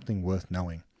contain something worth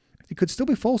knowing. It could still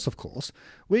be false, of course.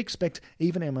 We expect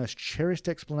even our most cherished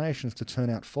explanations to turn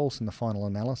out false in the final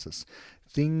analysis.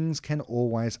 Things can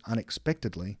always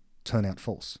unexpectedly turn out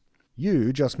false.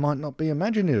 You just might not be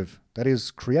imaginative, that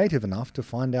is, creative enough to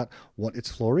find out what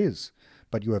its flaw is.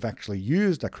 But you have actually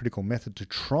used a critical method to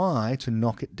try to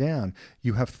knock it down.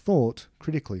 You have thought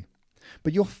critically.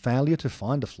 But your failure to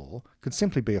find a flaw could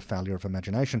simply be a failure of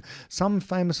imagination. Some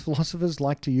famous philosophers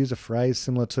like to use a phrase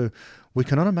similar to, we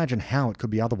cannot imagine how it could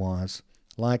be otherwise.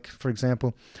 Like, for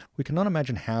example, we cannot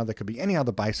imagine how there could be any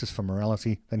other basis for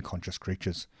morality than conscious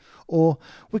creatures. Or,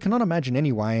 we cannot imagine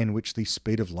any way in which the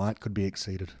speed of light could be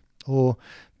exceeded. Or,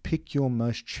 pick your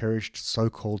most cherished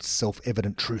so-called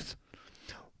self-evident truth.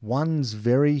 One's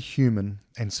very human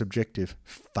and subjective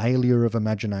failure of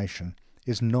imagination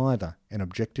is neither an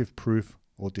objective proof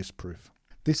or disproof.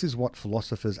 This is what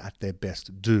philosophers at their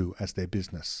best do as their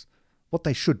business. What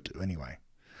they should do anyway.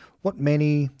 What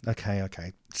many,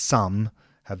 some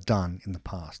have done in the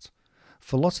past.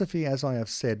 Philosophy, as I have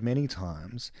said many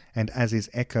times, and as is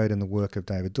echoed in the work of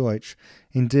David Deutsch,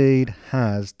 indeed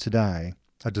has today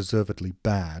a deservedly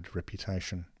bad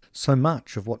reputation. So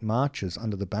much of what marches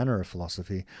under the banner of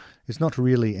philosophy is not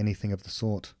really anything of the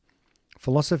sort.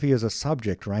 Philosophy as a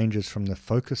subject ranges from the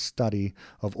focused study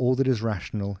of all that is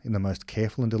rational in the most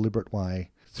careful and deliberate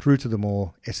way, through to the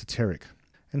more esoteric,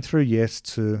 and through, yes,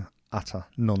 to utter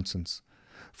nonsense.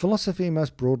 Philosophy,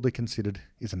 most broadly considered,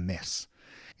 is a mess.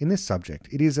 In this subject,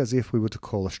 it is as if we were to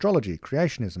call astrology,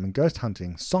 creationism, and ghost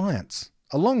hunting science,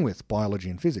 along with biology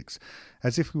and physics,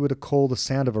 as if we were to call the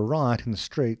sound of a riot in the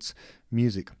streets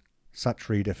music. Such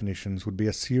redefinitions would be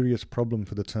a serious problem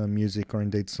for the term music or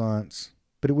indeed science,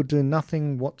 but it would do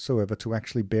nothing whatsoever to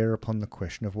actually bear upon the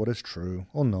question of what is true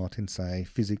or not in, say,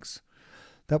 physics.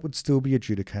 That would still be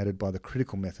adjudicated by the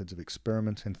critical methods of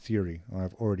experiment and theory I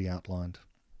have already outlined.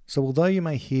 So although you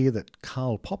may hear that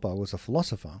Karl Popper was a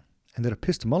philosopher, and that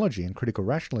epistemology and critical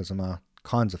rationalism are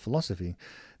kinds of philosophy,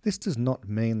 this does not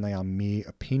mean they are mere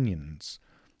opinions.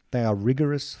 They are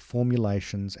rigorous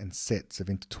formulations and sets of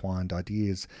intertwined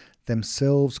ideas,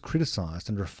 themselves criticised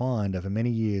and refined over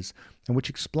many years, and which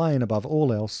explain above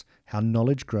all else how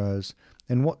knowledge grows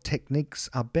and what techniques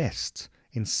are best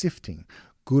in sifting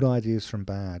good ideas from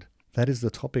bad. That is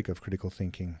the topic of critical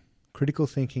thinking. Critical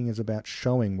thinking is about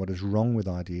showing what is wrong with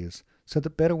ideas so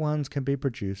that better ones can be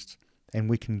produced and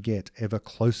we can get ever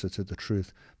closer to the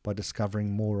truth by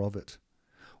discovering more of it.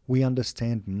 We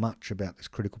understand much about this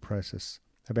critical process,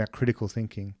 about critical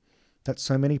thinking, that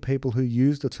so many people who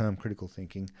use the term critical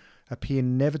thinking appear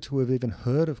never to have even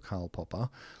heard of Karl Popper,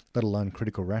 let alone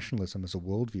critical rationalism as a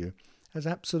worldview, has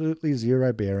absolutely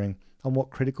zero bearing on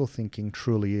what critical thinking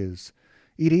truly is.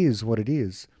 It is what it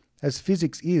is, as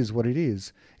physics is what it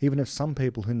is, even if some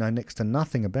people who know next to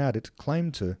nothing about it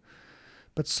claim to.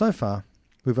 But so far,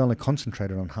 we've only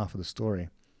concentrated on half of the story.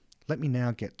 Let me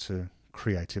now get to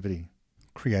creativity,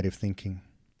 creative thinking.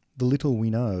 The little we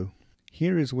know.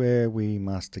 Here is where we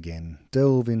must again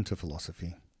delve into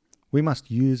philosophy. We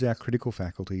must use our critical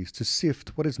faculties to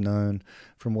sift what is known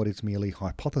from what is merely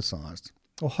hypothesized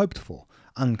or hoped for,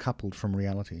 uncoupled from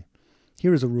reality.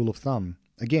 Here is a rule of thumb,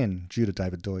 again due to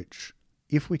David Deutsch.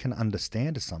 If we can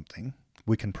understand something,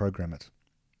 we can program it.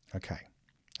 Okay,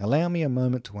 allow me a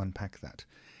moment to unpack that.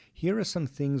 Here are some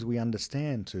things we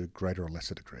understand to greater or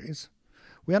lesser degrees.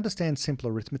 We understand simple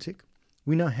arithmetic.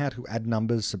 We know how to add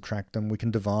numbers, subtract them. We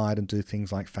can divide and do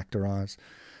things like factorize.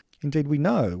 Indeed, we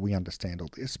know we understand all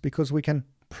this because we can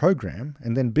program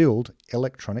and then build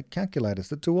electronic calculators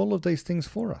that do all of these things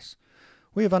for us.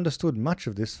 We have understood much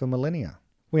of this for millennia.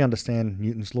 We understand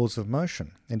Newton's laws of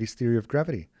motion and his theory of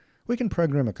gravity. We can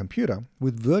program a computer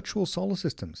with virtual solar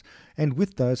systems, and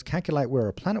with those calculate where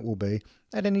a planet will be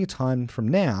at any time from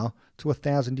now to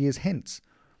 1,000 years hence.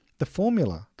 The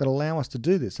formula that allow us to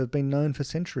do this have been known for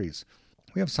centuries.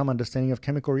 We have some understanding of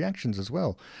chemical reactions as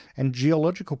well, and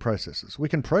geological processes. We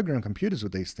can program computers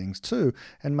with these things too,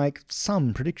 and make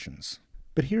some predictions.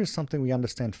 But here is something we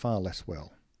understand far less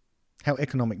well: how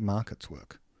economic markets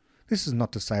work. This is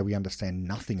not to say we understand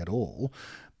nothing at all,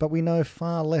 but we know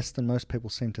far less than most people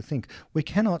seem to think. We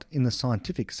cannot, in the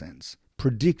scientific sense,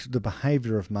 predict the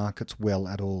behaviour of markets well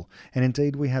at all, and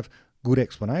indeed we have good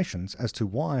explanations as to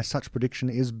why such prediction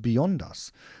is beyond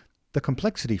us. The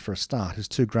complexity, for a start, is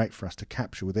too great for us to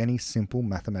capture with any simple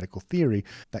mathematical theory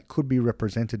that could be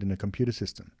represented in a computer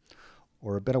system.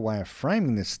 Or a better way of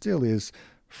framing this still is,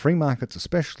 free markets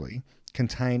especially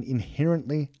contain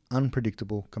inherently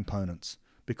unpredictable components,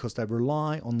 because they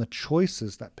rely on the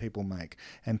choices that people make,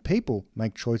 and people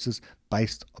make choices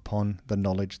based upon the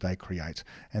knowledge they create,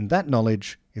 and that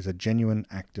knowledge is a genuine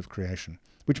act of creation.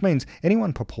 Which means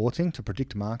anyone purporting to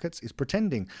predict markets is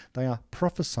pretending. They are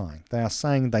prophesying. They are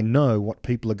saying they know what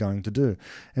people are going to do.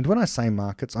 And when I say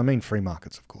markets, I mean free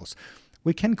markets, of course.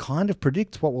 We can kind of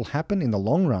predict what will happen in the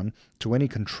long run to any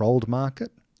controlled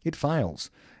market. It fails,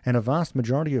 and a vast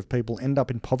majority of people end up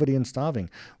in poverty and starving.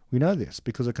 We know this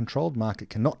because a controlled market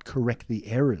cannot correct the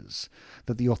errors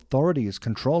that the authorities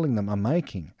controlling them are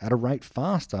making at a rate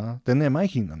faster than they're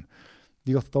making them.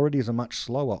 The authorities are much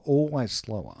slower, always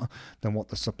slower, than what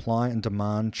the supply and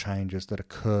demand changes that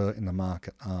occur in the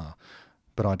market are.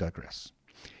 But I digress.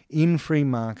 In free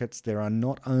markets, there are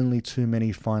not only too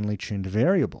many finely tuned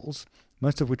variables,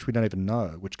 most of which we don't even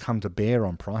know, which come to bear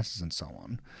on prices and so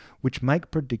on, which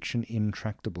make prediction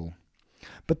intractable.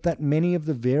 but that many of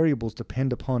the variables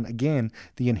depend upon, again,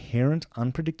 the inherent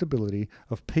unpredictability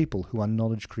of people who are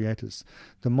knowledge creators.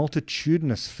 The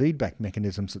multitudinous feedback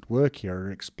mechanisms at work here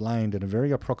are explained in a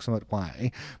very approximate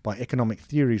way by economic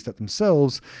theories that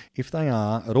themselves, if they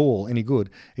are at all any good,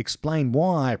 explain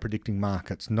why predicting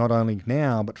markets, not only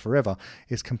now but forever,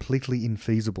 is completely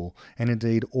infeasible and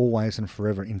indeed always and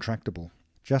forever intractable.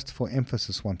 Just for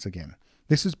emphasis once again,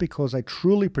 this is because a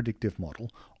truly predictive model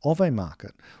of a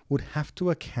market would have to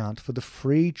account for the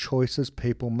free choices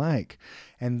people make,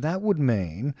 and that would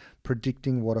mean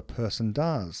predicting what a person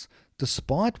does.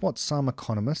 Despite what some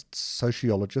economists,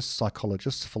 sociologists,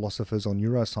 psychologists, philosophers, or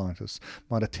neuroscientists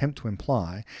might attempt to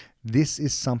imply, this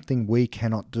is something we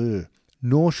cannot do,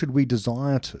 nor should we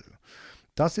desire to.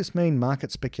 Does this mean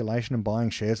market speculation and buying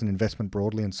shares and investment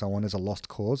broadly and so on is a lost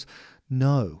cause?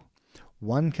 No.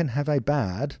 One can have a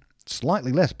bad,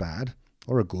 slightly less bad,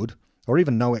 or a good, or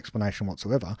even no explanation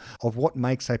whatsoever of what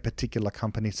makes a particular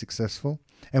company successful,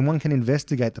 and one can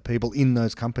investigate the people in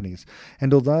those companies.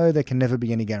 And although there can never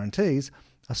be any guarantees,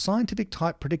 a scientific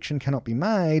type prediction cannot be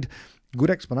made, good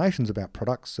explanations about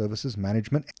products, services,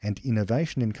 management, and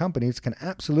innovation in companies can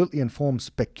absolutely inform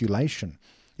speculation.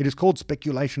 It is called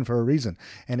speculation for a reason,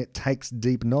 and it takes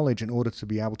deep knowledge in order to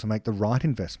be able to make the right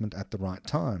investment at the right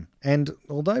time. And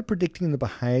although predicting the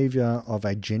behaviour of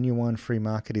a genuine free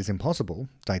market is impossible,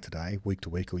 day to day, week to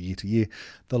week, or year to year,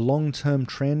 the long-term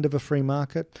trend of a free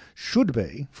market should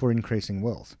be for increasing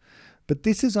wealth. But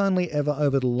this is only ever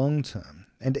over the long term,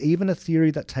 and even a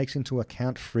theory that takes into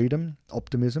account freedom,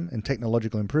 optimism, and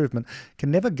technological improvement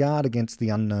can never guard against the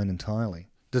unknown entirely.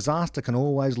 Disaster can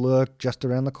always lurk just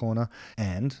around the corner,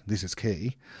 and, this is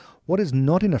key, what is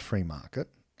not in a free market,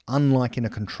 unlike in a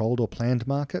controlled or planned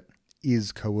market,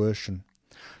 is coercion.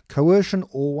 Coercion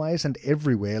always and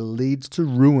everywhere leads to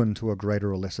ruin to a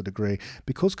greater or lesser degree.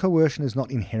 Because coercion is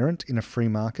not inherent in a free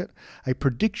market, a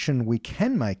prediction we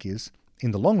can make is,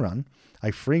 in the long run,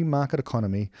 a free market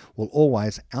economy will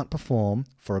always outperform,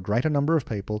 for a greater number of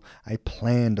people, a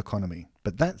planned economy.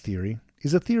 But that theory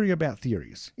is a theory about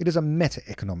theories. It is a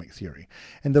meta-economic theory.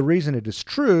 And the reason it is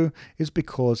true is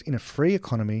because in a free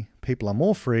economy, people are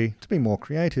more free to be more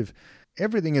creative.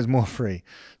 Everything is more free.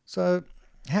 So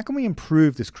how can we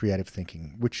improve this creative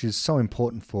thinking, which is so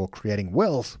important for creating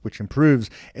wealth, which improves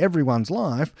everyone's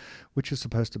life, which is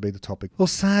supposed to be the topic? Well,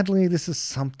 sadly, this is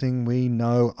something we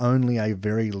know only a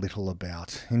very little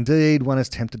about. Indeed, one is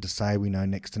tempted to say we know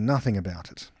next to nothing about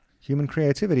it. Human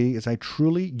creativity is a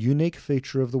truly unique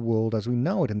feature of the world as we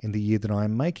know it in the year that I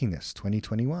am making this,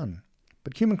 2021.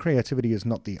 But human creativity is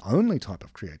not the only type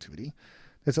of creativity.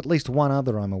 There's at least one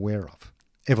other I'm aware of: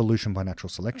 evolution by natural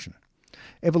selection.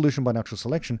 Evolution by natural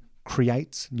selection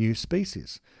creates new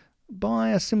species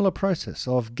by a similar process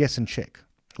of guess and check,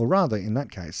 or rather, in that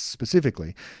case,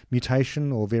 specifically,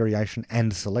 mutation or variation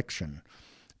and selection.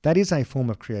 That is a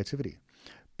form of creativity,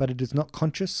 but it is not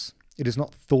conscious, it is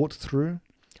not thought through.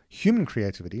 Human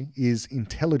creativity is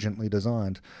intelligently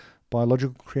designed.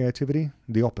 Biological creativity,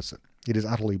 the opposite. It is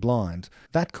utterly blind.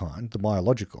 That kind, the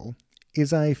biological,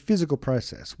 is a physical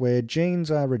process where genes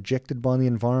are rejected by the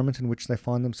environment in which they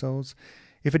find themselves.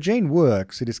 If a gene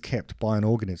works, it is kept by an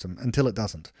organism until it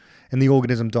doesn't, and the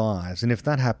organism dies, and if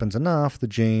that happens enough, the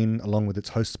gene, along with its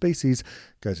host species,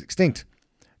 goes extinct.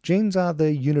 Genes are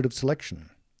the unit of selection,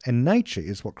 and nature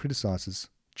is what criticizes.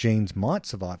 Genes might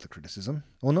survive the criticism,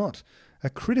 or not. A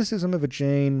criticism of a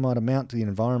gene might amount to the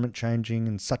environment changing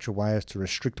in such a way as to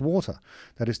restrict water,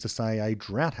 that is to say, a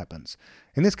drought happens.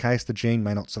 In this case, the gene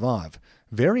may not survive.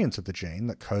 Variants of the gene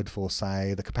that code for,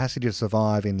 say, the capacity to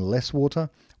survive in less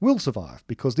water will survive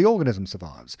because the organism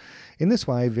survives. In this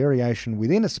way, variation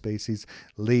within a species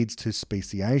leads to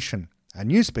speciation. A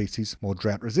new species, more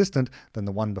drought-resistant than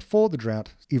the one before the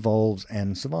drought, evolves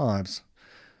and survives.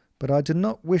 But I do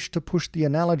not wish to push the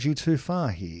analogy too far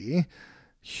here.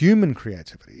 Human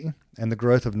creativity and the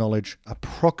growth of knowledge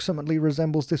approximately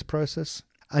resembles this process.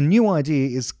 A new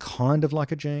idea is kind of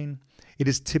like a gene. It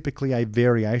is typically a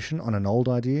variation on an old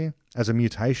idea, as a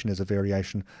mutation is a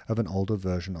variation of an older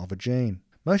version of a gene.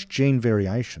 Most gene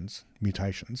variations,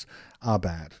 mutations, are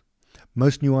bad.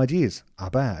 Most new ideas are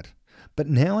bad. But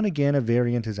now and again a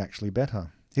variant is actually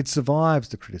better. It survives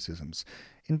the criticisms.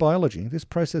 In biology, this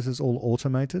process is all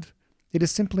automated. It is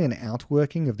simply an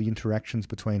outworking of the interactions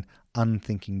between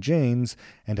unthinking genes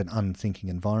and an unthinking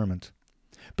environment.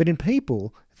 But in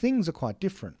people, things are quite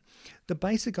different. The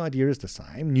basic idea is the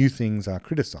same, new things are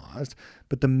criticised,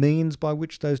 but the means by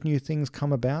which those new things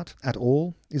come about at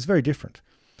all is very different.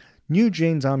 New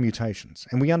genes are mutations,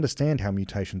 and we understand how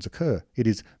mutations occur. It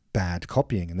is bad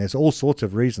copying, and there's all sorts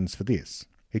of reasons for this.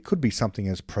 It could be something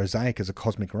as prosaic as a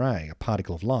cosmic ray, a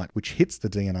particle of light, which hits the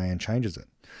DNA and changes it.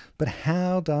 But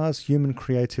how does human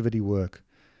creativity work?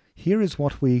 Here is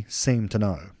what we seem to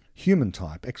know. Human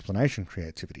type explanation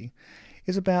creativity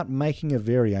is about making a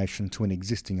variation to an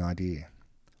existing idea.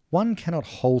 One cannot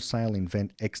wholesale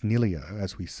invent ex nihilo,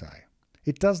 as we say.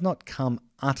 It does not come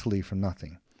utterly from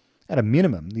nothing. At a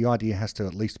minimum, the idea has to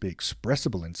at least be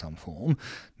expressible in some form,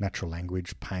 natural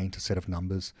language, paint, a set of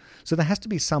numbers. So there has to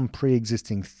be some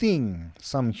pre-existing thing,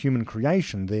 some human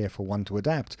creation there for one to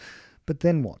adapt. But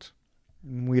then what?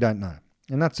 We don't know.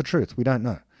 And that's the truth, we don't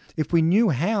know. If we knew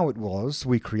how it was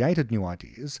we created new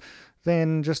ideas,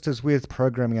 then just as with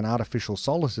programming an artificial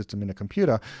solar system in a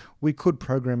computer, we could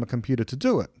program a computer to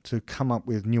do it, to come up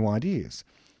with new ideas.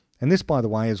 And this, by the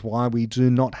way, is why we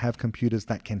do not have computers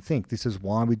that can think. This is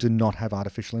why we do not have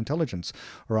artificial intelligence,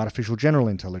 or artificial general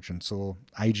intelligence, or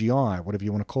AGI, whatever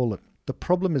you want to call it. The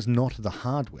problem is not the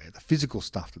hardware, the physical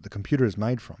stuff that the computer is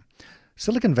made from.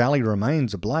 Silicon Valley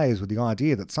remains ablaze with the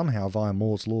idea that somehow via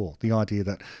Moore's law, the idea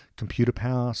that computer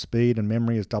power, speed and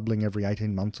memory is doubling every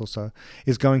 18 months or so,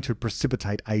 is going to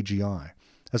precipitate AGI.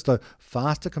 As though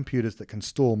faster computers that can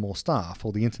store more stuff,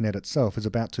 or the internet itself, is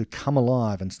about to come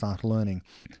alive and start learning,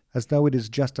 as though it is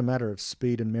just a matter of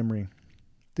speed and memory.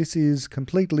 This is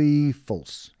completely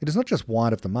false. It is not just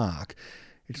wide of the mark,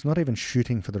 it's not even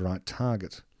shooting for the right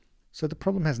target. So the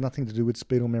problem has nothing to do with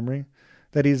speed or memory.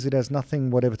 That is, it has nothing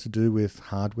whatever to do with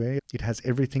hardware. It has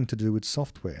everything to do with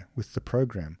software, with the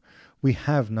program. We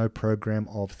have no program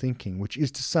of thinking, which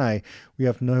is to say, we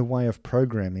have no way of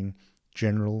programming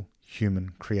general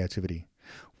human creativity.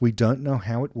 We don't know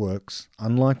how it works,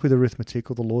 unlike with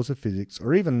arithmetic or the laws of physics,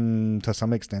 or even, to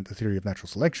some extent, the theory of natural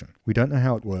selection. We don't know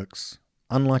how it works,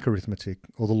 unlike arithmetic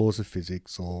or the laws of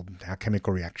physics, or how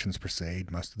chemical reactions proceed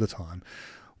most of the time.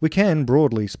 We can,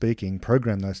 broadly speaking,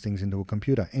 program those things into a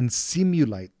computer and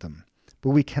simulate them,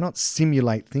 but we cannot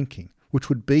simulate thinking, which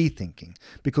would be thinking,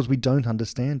 because we don't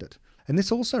understand it. And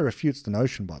this also refutes the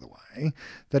notion, by the way,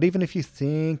 that even if you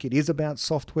think it is about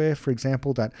software, for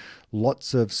example, that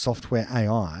lots of software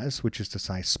AIs, which is to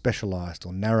say specialized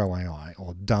or narrow AI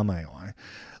or dumb AI,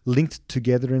 linked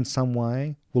together in some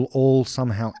way, will all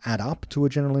somehow add up to a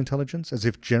general intelligence, as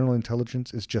if general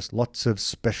intelligence is just lots of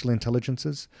special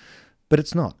intelligences. But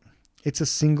it's not. It's a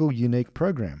single unique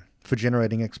program for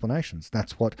generating explanations.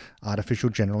 That's what artificial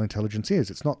general intelligence is.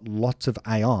 It's not lots of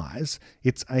AIs,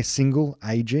 it's a single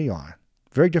AGI.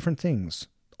 Very different things,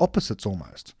 opposites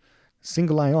almost.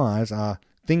 Single AIs are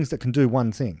things that can do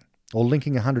one thing, or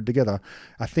linking 100 together,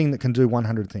 a thing that can do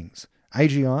 100 things.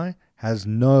 AGI has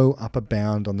no upper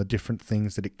bound on the different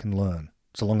things that it can learn,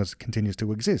 so long as it continues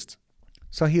to exist.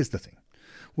 So here's the thing.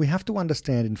 We have to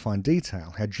understand in fine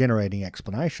detail how generating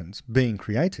explanations, being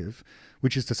creative,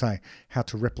 which is to say, how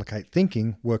to replicate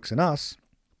thinking, works in us,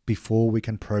 before we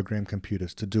can program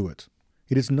computers to do it.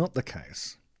 It is not the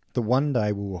case that one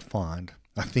day we will find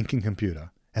a thinking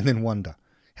computer and then wonder,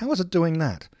 how is it doing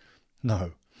that?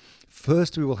 No.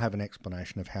 First we will have an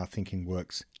explanation of how thinking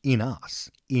works in us,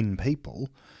 in people,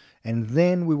 and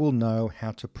then we will know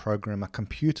how to program a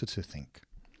computer to think.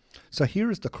 So here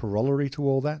is the corollary to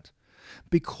all that.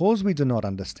 Because we do not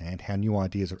understand how new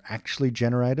ideas are actually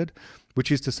generated,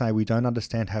 which is to say we don't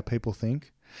understand how people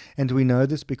think, and we know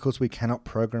this because we cannot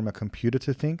program a computer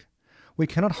to think, we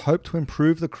cannot hope to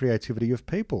improve the creativity of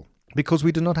people, because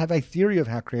we do not have a theory of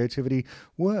how creativity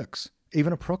works,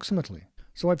 even approximately.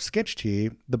 So I've sketched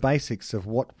here the basics of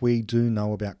what we do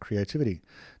know about creativity,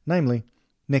 namely,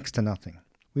 next to nothing.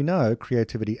 We know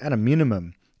creativity, at a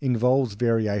minimum, involves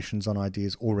variations on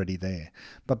ideas already there.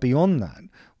 But beyond that,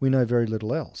 we know very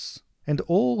little else. And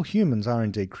all humans are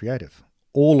indeed creative.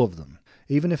 All of them,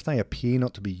 even if they appear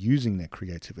not to be using their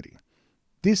creativity.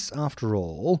 This, after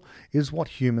all, is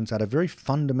what humans at a very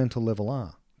fundamental level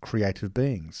are, creative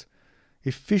beings.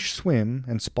 If fish swim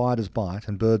and spiders bite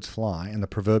and birds fly and the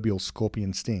proverbial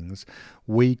scorpion stings,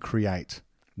 we create.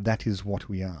 That is what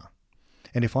we are.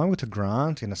 And if I were to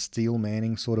grant, in a Steel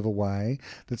Manning sort of a way,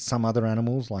 that some other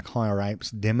animals, like higher apes,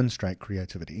 demonstrate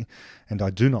creativity, and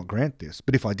I do not grant this,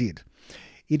 but if I did,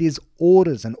 it is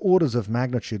orders and orders of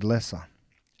magnitude lesser,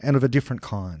 and of a different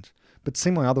kind. But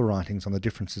see my other writings on the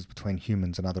differences between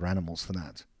humans and other animals for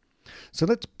that. So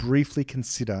let's briefly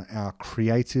consider our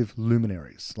creative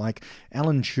luminaries, like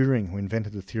Alan Turing, who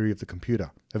invented the theory of the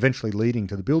computer, eventually leading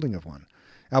to the building of one.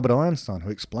 Albert Einstein, who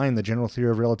explained the general theory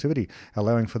of relativity,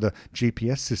 allowing for the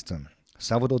GPS system.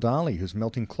 Salvador Dali, whose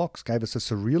Melting Clocks gave us a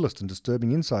surrealist and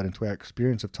disturbing insight into our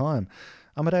experience of time.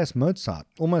 Amadeus Mozart,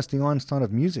 almost the Einstein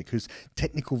of music, whose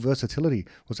technical versatility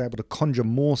was able to conjure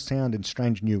more sound in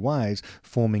strange new ways,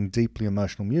 forming deeply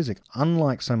emotional music,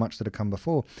 unlike so much that had come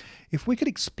before. If we could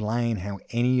explain how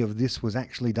any of this was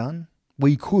actually done,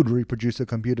 we could reproduce a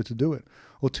computer to do it,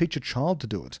 or teach a child to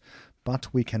do it, but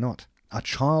we cannot. A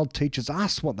child teaches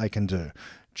us what they can do,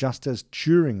 just as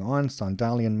Turing, Einstein,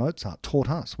 Dali and Mozart taught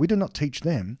us. We do not teach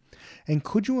them. And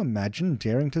could you imagine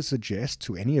daring to suggest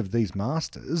to any of these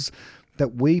masters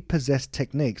that we possess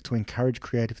techniques to encourage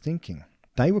creative thinking?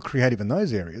 They were creative in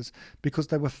those areas because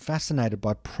they were fascinated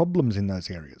by problems in those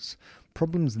areas,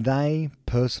 problems they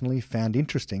personally found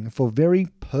interesting for very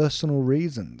personal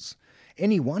reasons.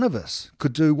 Any one of us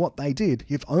could do what they did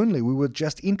if only we were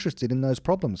just interested in those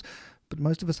problems, but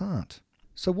most of us aren't.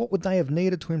 So what would they have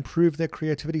needed to improve their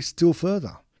creativity still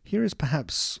further? Here is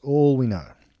perhaps all we know.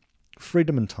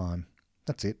 Freedom and time.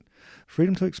 That's it.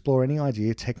 Freedom to explore any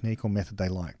idea, technique or method they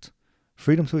liked.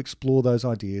 Freedom to explore those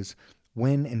ideas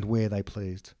when and where they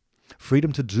pleased.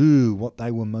 Freedom to do what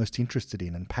they were most interested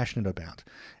in and passionate about.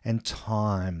 And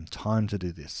time to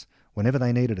do this, whenever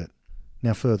they needed it.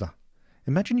 Now further.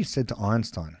 Imagine you said to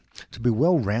Einstein, to be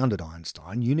well-rounded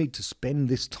Einstein, you need to spend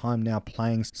this time now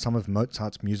playing some of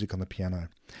Mozart's music on the piano,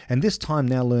 and this time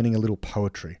now learning a little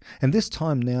poetry, and this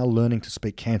time now learning to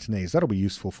speak Cantonese. That'll be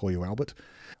useful for you, Albert.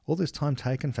 All this time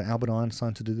taken for Albert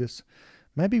Einstein to do this,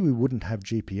 maybe we wouldn't have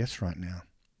GPS right now.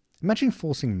 Imagine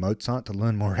forcing Mozart to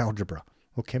learn more algebra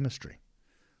or chemistry.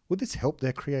 Would this help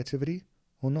their creativity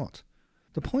or not?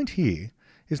 The point here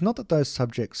is not that those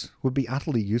subjects would be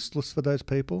utterly useless for those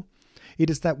people. It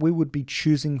is that we would be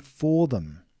choosing for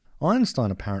them. Einstein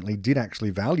apparently did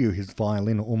actually value his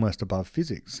violin almost above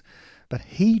physics, but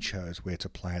he chose where to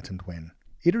play it and when.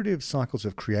 Iterative cycles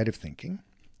of creative thinking,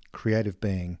 creative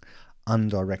being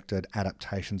undirected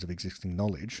adaptations of existing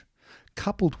knowledge,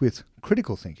 coupled with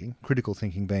critical thinking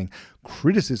being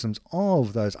criticisms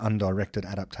of those undirected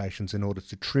adaptations in order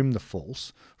to trim the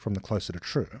false from the closer to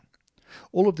true.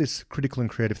 All of this critical and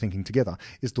creative thinking together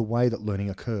is the way that learning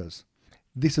occurs.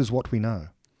 This is what we know.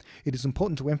 It is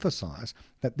important to emphasize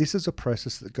that this is a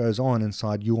process that goes on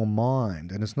inside your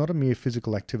mind and is not a mere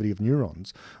physical activity of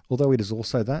neurons. Although it is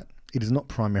also that, it is not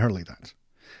primarily that.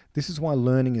 This is why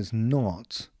learning is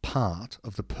not part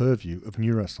of the purview of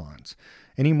neuroscience,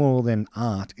 any more than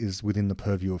art is within the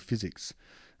purview of physics.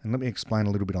 And let me explain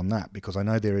a little bit on that, because I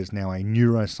know there is now a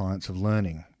neuroscience of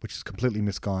learning, which is completely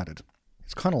misguided.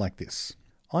 It's kind of like this.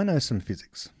 I know some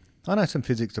physics. I know some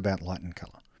physics about light and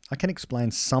colour. I can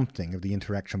explain something of the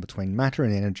interaction between matter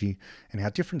and energy and how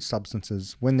different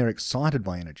substances, when they're excited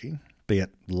by energy, be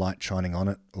it light shining on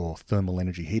it or thermal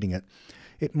energy heating it,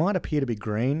 it might appear to be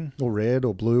green or red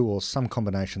or blue or some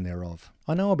combination thereof.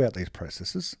 I know about these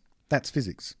processes. That's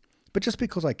physics. But just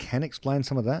because I can explain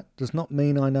some of that does not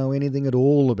mean I know anything at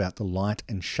all about the light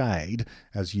and shade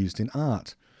as used in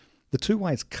art. The two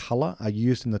ways colour are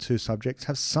used in the two subjects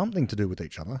have something to do with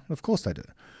each other. Of course they do.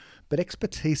 But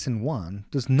expertise in one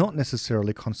does not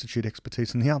necessarily constitute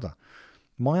expertise in the other.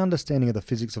 My understanding of the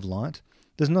physics of light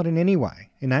does not in any way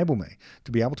enable me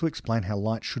to be able to explain how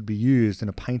light should be used in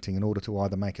a painting in order to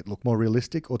either make it look more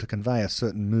realistic or to convey a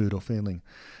certain mood or feeling.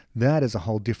 That is a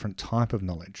whole different type of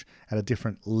knowledge at a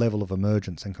different level of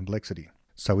emergence and complexity.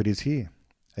 So it is here.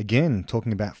 Again,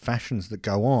 talking about fashions that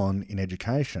go on in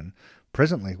education,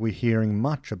 presently we're hearing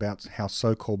much about how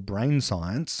so-called brain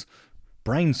science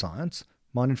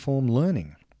might inform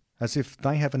learning, as if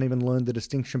they haven't even learned the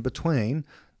distinction between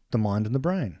the mind and the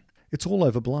brain. It's all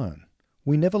overblown.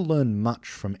 We never learn much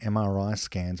from MRI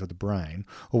scans of the brain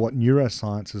or what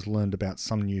neuroscience has learned about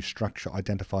some new structure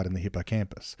identified in the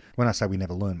hippocampus. When I say we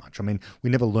never learn much, I mean we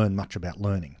never learn much about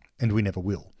learning, and we never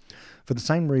will. For the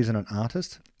same reason, an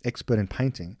artist, expert in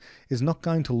painting, is not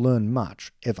going to learn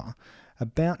much, ever,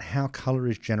 about how colour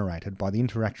is generated by the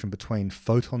interaction between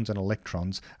photons and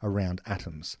electrons around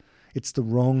atoms. It's the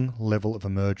wrong level of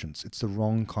emergence. It's the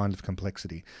wrong kind of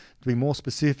complexity. To be more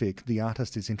specific, the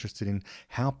artist is interested in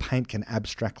how paint can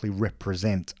abstractly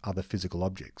represent other physical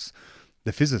objects.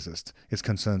 The physicist is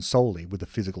concerned solely with the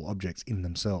physical objects in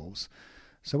themselves.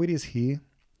 So it is here.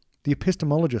 The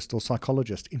epistemologist or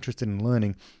psychologist interested in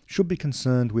learning should be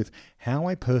concerned with how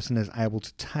a person is able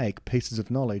to take pieces of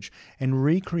knowledge and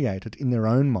recreate it in their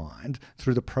own mind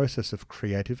through the process of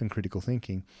creative and critical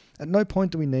thinking. At no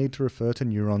point do we need to refer to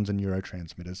neurons and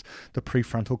neurotransmitters, the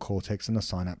prefrontal cortex and the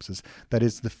synapses, that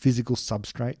is, the physical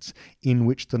substrates in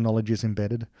which the knowledge is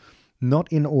embedded, not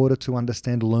in order to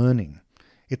understand learning.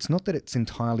 It's not that it's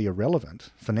entirely irrelevant.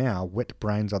 For now, wet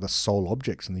brains are the sole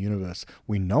objects in the universe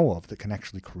we know of that can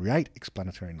actually create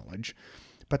explanatory knowledge.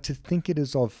 But to think it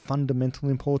is of fundamental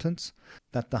importance,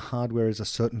 that the hardware is a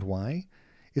certain way,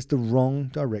 is the wrong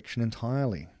direction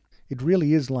entirely. It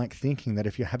really is like thinking that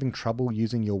if you're having trouble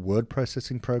using your word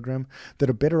processing program, that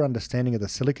a better understanding of the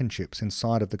silicon chips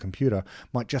inside of the computer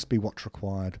might just be what's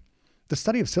required. The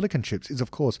study of silicon chips is,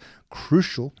 of course,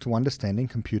 crucial to understanding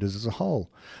computers as a whole,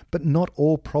 but not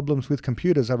all problems with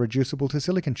computers are reducible to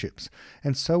silicon chips,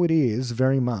 and so it is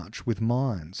very much with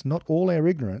minds. Not all our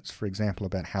ignorance, for example,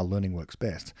 about how learning works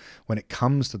best, when it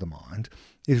comes to the mind,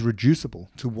 is reducible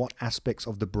to what aspects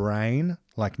of the brain,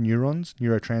 like neurons,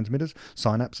 neurotransmitters,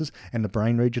 synapses, and the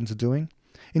brain regions are doing.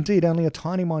 Indeed, only a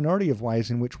tiny minority of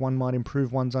ways in which one might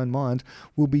improve one's own mind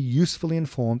will be usefully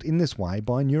informed in this way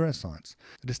by neuroscience.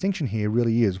 The distinction here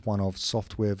really is one of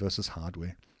software versus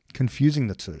hardware. Confusing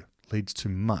the two leads to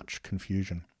much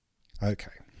confusion.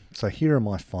 Okay, so here are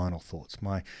my final thoughts,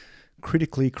 my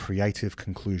critically creative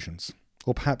conclusions,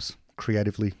 or perhaps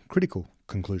creatively critical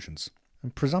conclusions.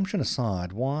 And presumption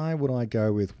aside, why would I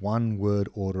go with one word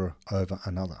order over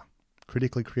another?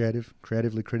 Critically creative,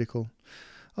 creatively critical?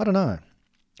 I don't know.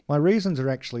 My reasons are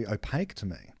actually opaque to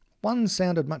me. One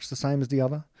sounded much the same as the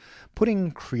other.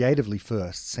 Putting creatively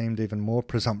first seemed even more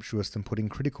presumptuous than putting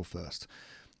critical first.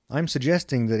 I'm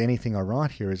suggesting that anything I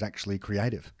write here is actually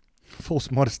creative.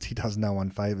 False modesty does no one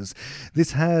favours.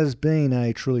 This has been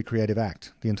a truly creative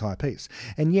act, the entire piece,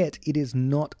 and yet it is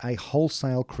not a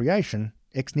wholesale creation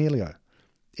ex nihilo.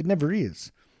 It never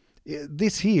is.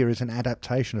 This here is an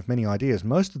adaptation of many ideas,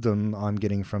 most of them I'm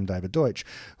getting from David Deutsch,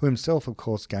 who himself, of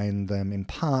course, gained them in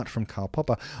part from Karl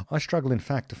Popper. I struggle, in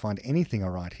fact, to find anything I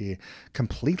write here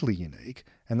completely unique,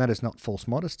 and that is not false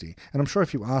modesty. And I'm sure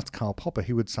if you asked Karl Popper,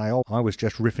 he would say, oh, I was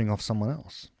just riffing off someone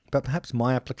else. But perhaps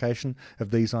my application of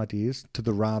these ideas to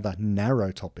the rather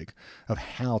narrow topic of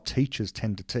how teachers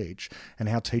tend to teach and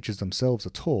how teachers themselves are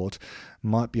taught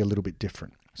might be a little bit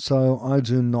different. So I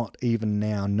do not even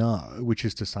now know, which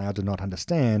is to say I do not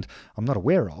understand, I'm not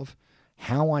aware of,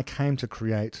 how I came to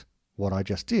create what I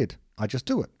just did. I just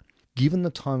do it. Given the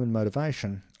time and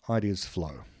motivation, ideas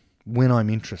flow. When I'm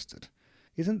interested.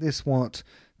 Isn't this what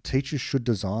teachers should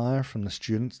desire from the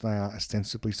students they are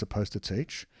ostensibly supposed to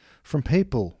teach? From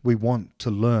people we want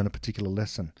to learn a particular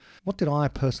lesson. What did I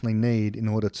personally need in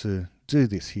order to do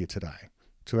this here today?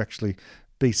 To actually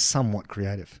be somewhat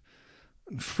creative?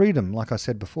 Freedom, like I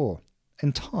said before,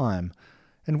 and time.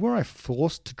 And were I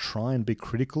forced to try and be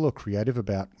critical or creative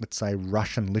about, let's say,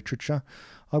 Russian literature,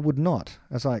 I would not,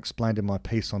 as I explained in my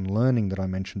piece on learning that I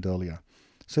mentioned earlier.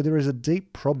 So there is a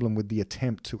deep problem with the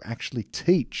attempt to actually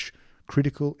teach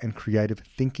critical and creative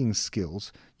thinking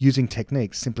skills using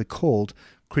techniques simply called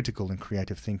critical and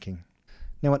creative thinking.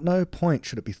 Now, at no point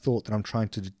should it be thought that I'm trying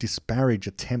to disparage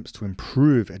attempts to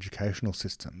improve educational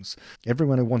systems.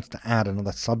 Everyone who wants to add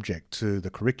another subject to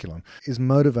the curriculum is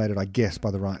motivated, I guess,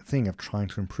 by the right thing of trying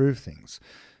to improve things.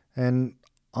 And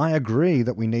I agree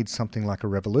that we need something like a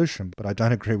revolution, but I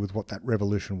don't agree with what that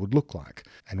revolution would look like.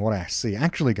 And what I see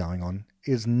actually going on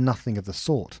is nothing of the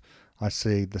sort. I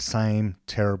see the same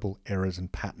terrible errors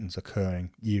and patterns occurring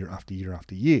year after year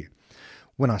after year.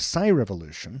 When I say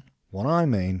revolution, what I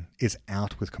mean is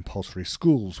out with compulsory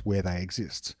schools where they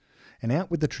exist, and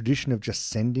out with the tradition of just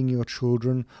sending your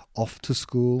children off to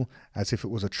school as if it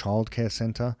was a childcare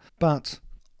centre. But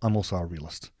I'm also a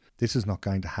realist. This is not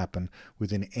going to happen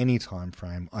within any time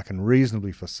frame I can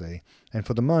reasonably foresee, and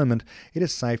for the moment it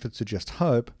is safer to just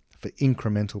hope for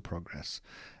incremental progress,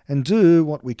 and do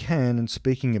what we can in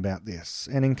speaking about this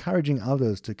and encouraging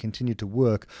others to continue to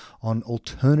work on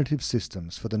alternative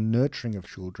systems for the nurturing of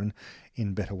children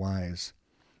in better ways.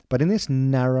 But in this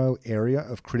narrow area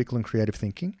of critical and creative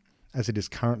thinking, as it is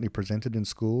currently presented in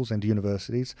schools and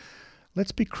universities,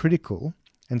 let's be critical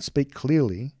and speak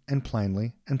clearly and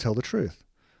plainly and tell the truth.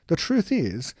 The truth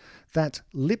is that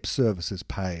lip service is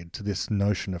paid to this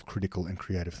notion of critical and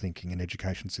creative thinking in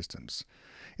education systems.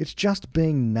 It's just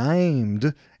being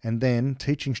named and then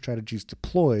teaching strategies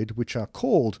deployed which are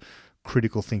called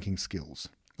critical thinking skills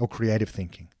or creative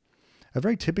thinking. A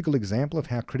very typical example of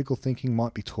how critical thinking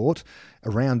might be taught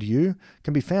around you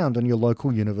can be found on your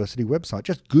local university website.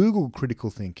 Just Google critical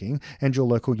thinking and your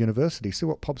local university, see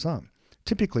what pops up.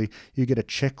 Typically, you get a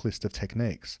checklist of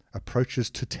techniques, approaches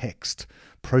to text,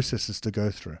 processes to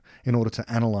go through in order to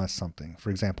analyse something,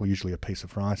 for example, usually a piece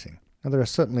of writing. Now, there are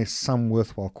certainly some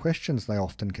worthwhile questions they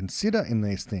often consider in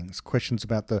these things, questions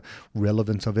about the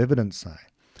relevance of evidence, say.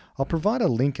 I'll provide a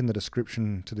link in the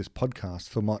description to this podcast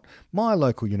for what my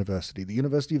local university, the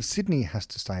University of Sydney, has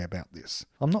to say about this.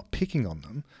 I'm not picking on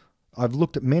them. I've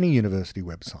looked at many university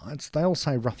websites. They all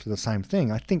say roughly the same thing.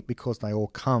 I think because they all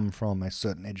come from a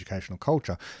certain educational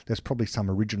culture, there's probably some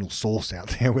original source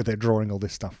out there where they're drawing all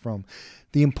this stuff from.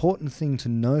 The important thing to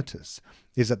notice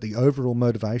is that the overall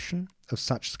motivation of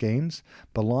such schemes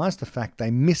belies the fact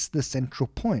they miss the central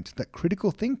point that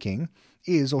critical thinking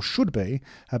is or should be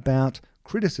about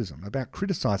criticism, about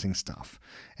criticizing stuff.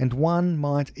 And one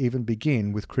might even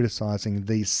begin with criticizing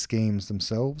these schemes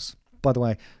themselves. By the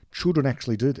way, children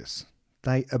actually do this.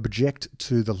 They object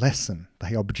to the lesson,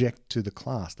 they object to the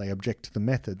class, they object to the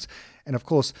methods. And of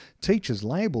course, teachers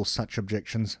label such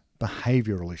objections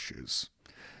behavioural issues.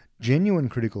 Genuine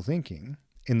critical thinking,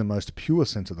 in the most pure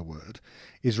sense of the word,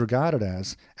 is regarded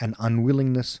as an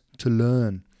unwillingness to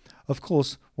learn. Of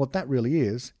course, what that really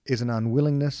is an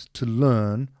unwillingness to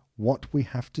learn what we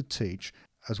have to teach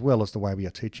as well as the way we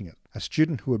are teaching it. A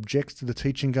student who objects to the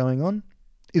teaching going on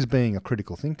is being a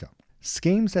critical thinker.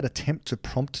 Schemes that attempt to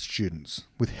prompt students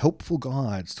with helpful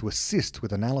guides to assist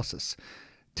with analysis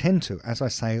tend to, as I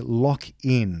say, lock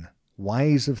in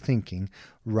ways of thinking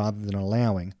rather than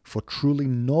allowing for truly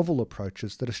novel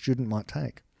approaches that a student might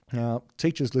take. Now,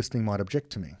 teachers listening might object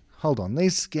to me. Hold on,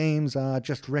 these schemes are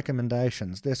just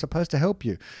recommendations. They're supposed to help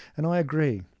you. And I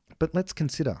agree. But let's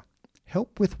consider,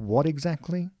 help with what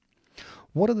exactly?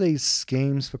 What are these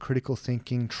schemes for critical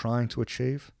thinking trying to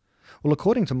achieve? Well,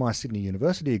 according to my Sydney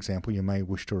University example you may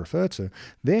wish to refer to,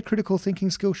 their critical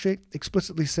thinking skill sheet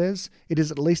explicitly says it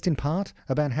is at least in part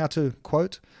about how to,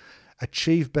 quote,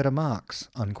 achieve better marks,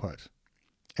 unquote.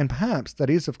 And perhaps that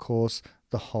is, of course,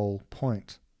 the whole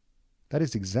point. That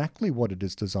is exactly what it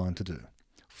is designed to do.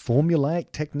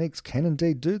 Formulaic techniques can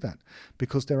indeed do that,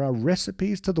 because there are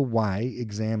recipes to the way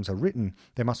exams are written.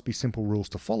 There must be simple rules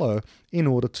to follow in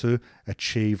order to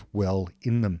achieve well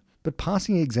in them. But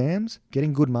passing exams,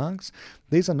 getting good marks,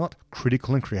 these are not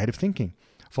critical and creative thinking.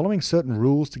 Following certain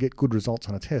rules to get good results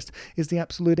on a test is the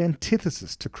absolute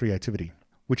antithesis to creativity,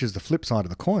 which is the flip side of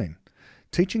the coin.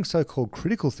 Teaching so-called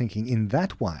critical thinking in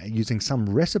that way, using some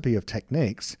recipe of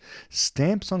techniques,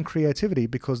 stamps on creativity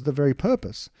because the very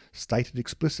purpose, stated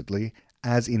explicitly,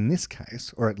 as in this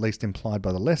case, or at least implied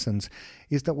by the lessons,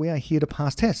 is that we are here to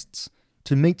pass tests,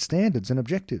 to meet standards and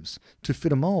objectives, to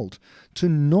fit a mould, to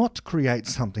not create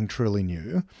something truly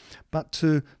new, but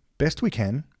to, best we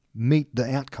can, meet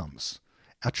the outcomes.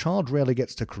 Our child rarely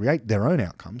gets to create their own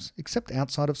outcomes, except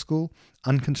outside of school,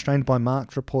 unconstrained by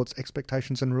marks, reports,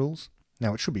 expectations and rules.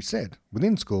 Now, it should be said,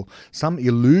 within school, some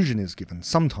illusion is given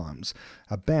sometimes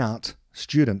about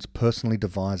students personally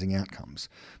devising outcomes.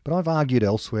 But I've argued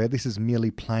elsewhere this is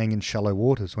merely playing in shallow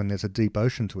waters when there's a deep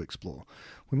ocean to explore.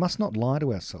 We must not lie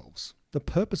to ourselves. The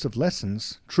purpose of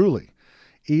lessons, truly,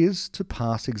 is to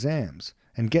pass exams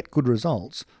and get good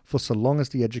results for so long as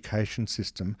the education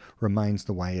system remains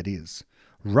the way it is.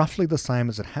 Roughly the same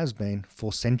as it has been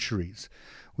for centuries.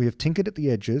 We have tinkered at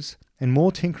the edges, and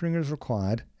more tinkering is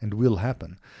required and will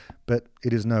happen, but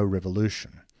it is no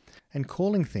revolution. And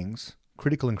calling things,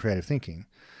 critical and creative thinking,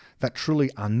 that truly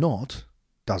are not,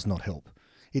 does not help.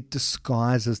 It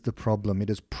disguises the problem. It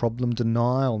is problem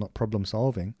denial, not problem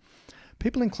solving.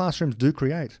 People in classrooms do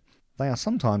create. They are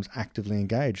sometimes actively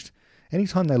engaged.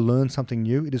 Anytime they learn something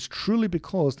new, it is truly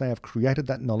because they have created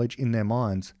that knowledge in their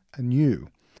minds anew.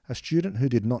 A student who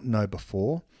did not know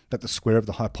before that the square of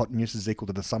the hypotenuse is equal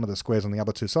to the sum of the squares on the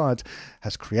other two sides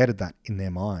has created that in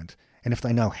their mind. And if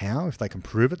they know how, if they can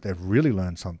prove it, they've really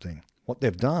learned something. What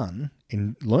they've done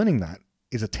in learning that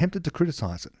is attempted to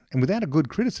criticize it. And without a good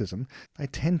criticism, they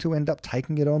tend to end up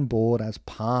taking it on board as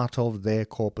part of their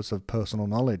corpus of personal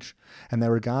knowledge. And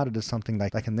they're regarded as something they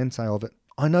can then say of it,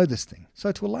 I know this thing.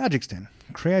 So to a large extent,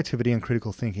 creativity and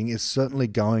critical thinking is certainly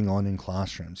going on in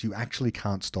classrooms. You actually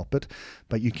can't stop it,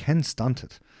 but you can stunt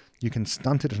it. You can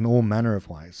stunt it in all manner of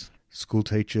ways. School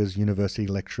teachers, university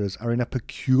lecturers are in a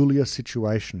peculiar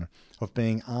situation of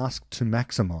being asked to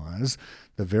maximise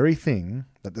the very thing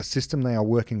that the system they are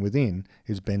working within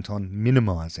is bent on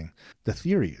minimising. The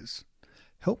theory is,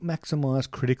 help maximise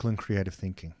critical and creative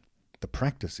thinking. The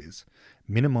practice is,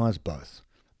 minimise both,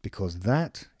 because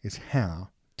that is how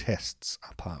tests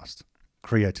are passed.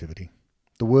 Creativity.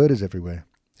 The word is everywhere.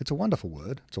 It's a wonderful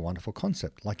word. It's a wonderful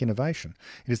concept, like innovation.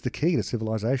 It is the key to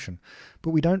civilization,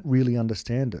 but we don't really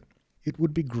understand it. It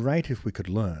would be great if we could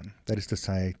learn, that is to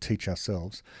say, teach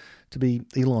ourselves, to be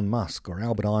Elon Musk or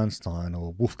Albert Einstein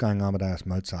or Wolfgang Amadeus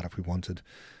Mozart if we wanted.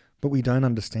 But we don't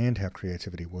understand how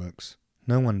creativity works.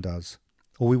 No one does,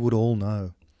 or we would all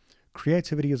know.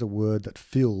 Creativity is a word that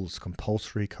fills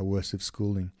compulsory coercive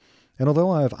schooling. And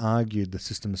although I have argued the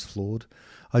system is flawed,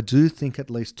 I do think at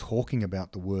least talking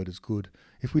about the word is good,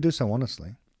 if we do so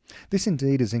honestly. This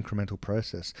indeed is incremental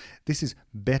process. This is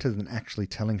better than actually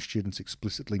telling students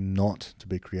explicitly not to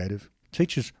be creative.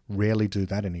 Teachers rarely do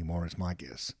that anymore, is my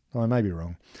guess. I may be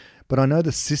wrong. But I know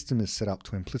the system is set up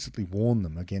to implicitly warn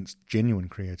them against genuine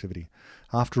creativity.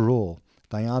 After all,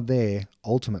 they are there,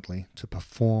 ultimately, to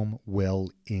perform well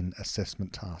in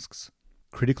assessment tasks.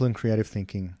 Critical and creative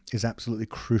thinking is absolutely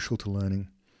crucial to learning.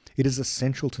 It is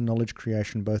essential to knowledge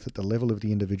creation both at the level of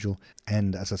the individual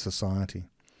and as a society.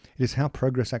 It is how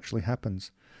progress actually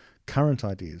happens. Current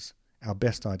ideas, our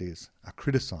best ideas, are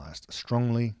criticised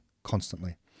strongly,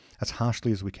 constantly, as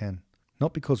harshly as we can.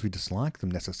 Not because we dislike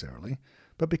them necessarily,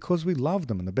 but because we love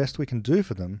them, and the best we can do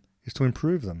for them is to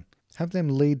improve them. Have them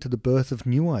lead to the birth of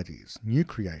new ideas, new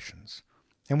creations.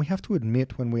 And we have to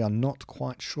admit when we are not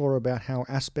quite sure about how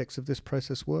aspects of this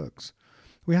process works.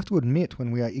 We have to admit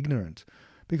when we are ignorant,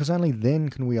 because only then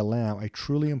can we allow a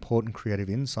truly important creative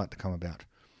insight to come about.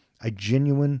 A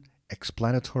genuine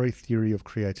explanatory theory of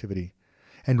creativity.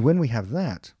 And when we have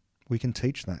that, we can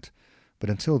teach that. But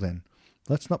until then,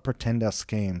 let's not pretend our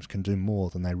schemes can do more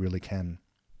than they really can.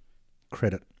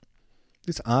 Credit.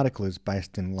 This article is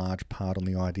based in large part on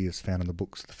the ideas found in the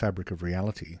books The Fabric of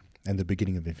Reality and The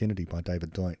Beginning of Infinity by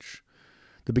David Deutsch.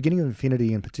 The Beginning of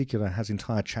Infinity in particular has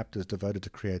entire chapters devoted to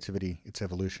creativity, its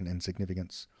evolution and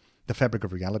significance. The Fabric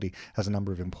of Reality has a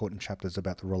number of important chapters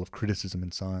about the role of criticism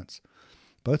in science.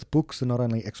 Both books are not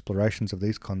only explorations of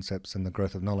these concepts and the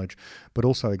growth of knowledge, but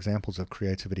also examples of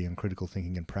creativity and critical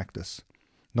thinking in practice.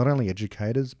 Not only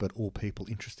educators, but all people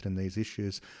interested in these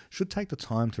issues should take the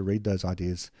time to read those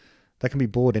ideas. They can be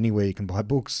bought anywhere you can buy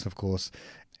books, of course,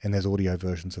 and there's audio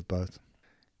versions of both.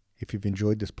 If you've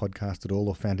enjoyed this podcast at all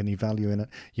or found any value in it,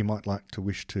 you might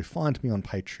wish to find me on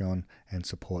Patreon and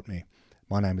support me.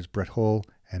 My name is Brett Hall,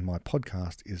 and my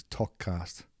podcast is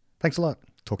Talkcast. Thanks a lot.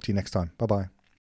 Talk to you next time. Bye-bye.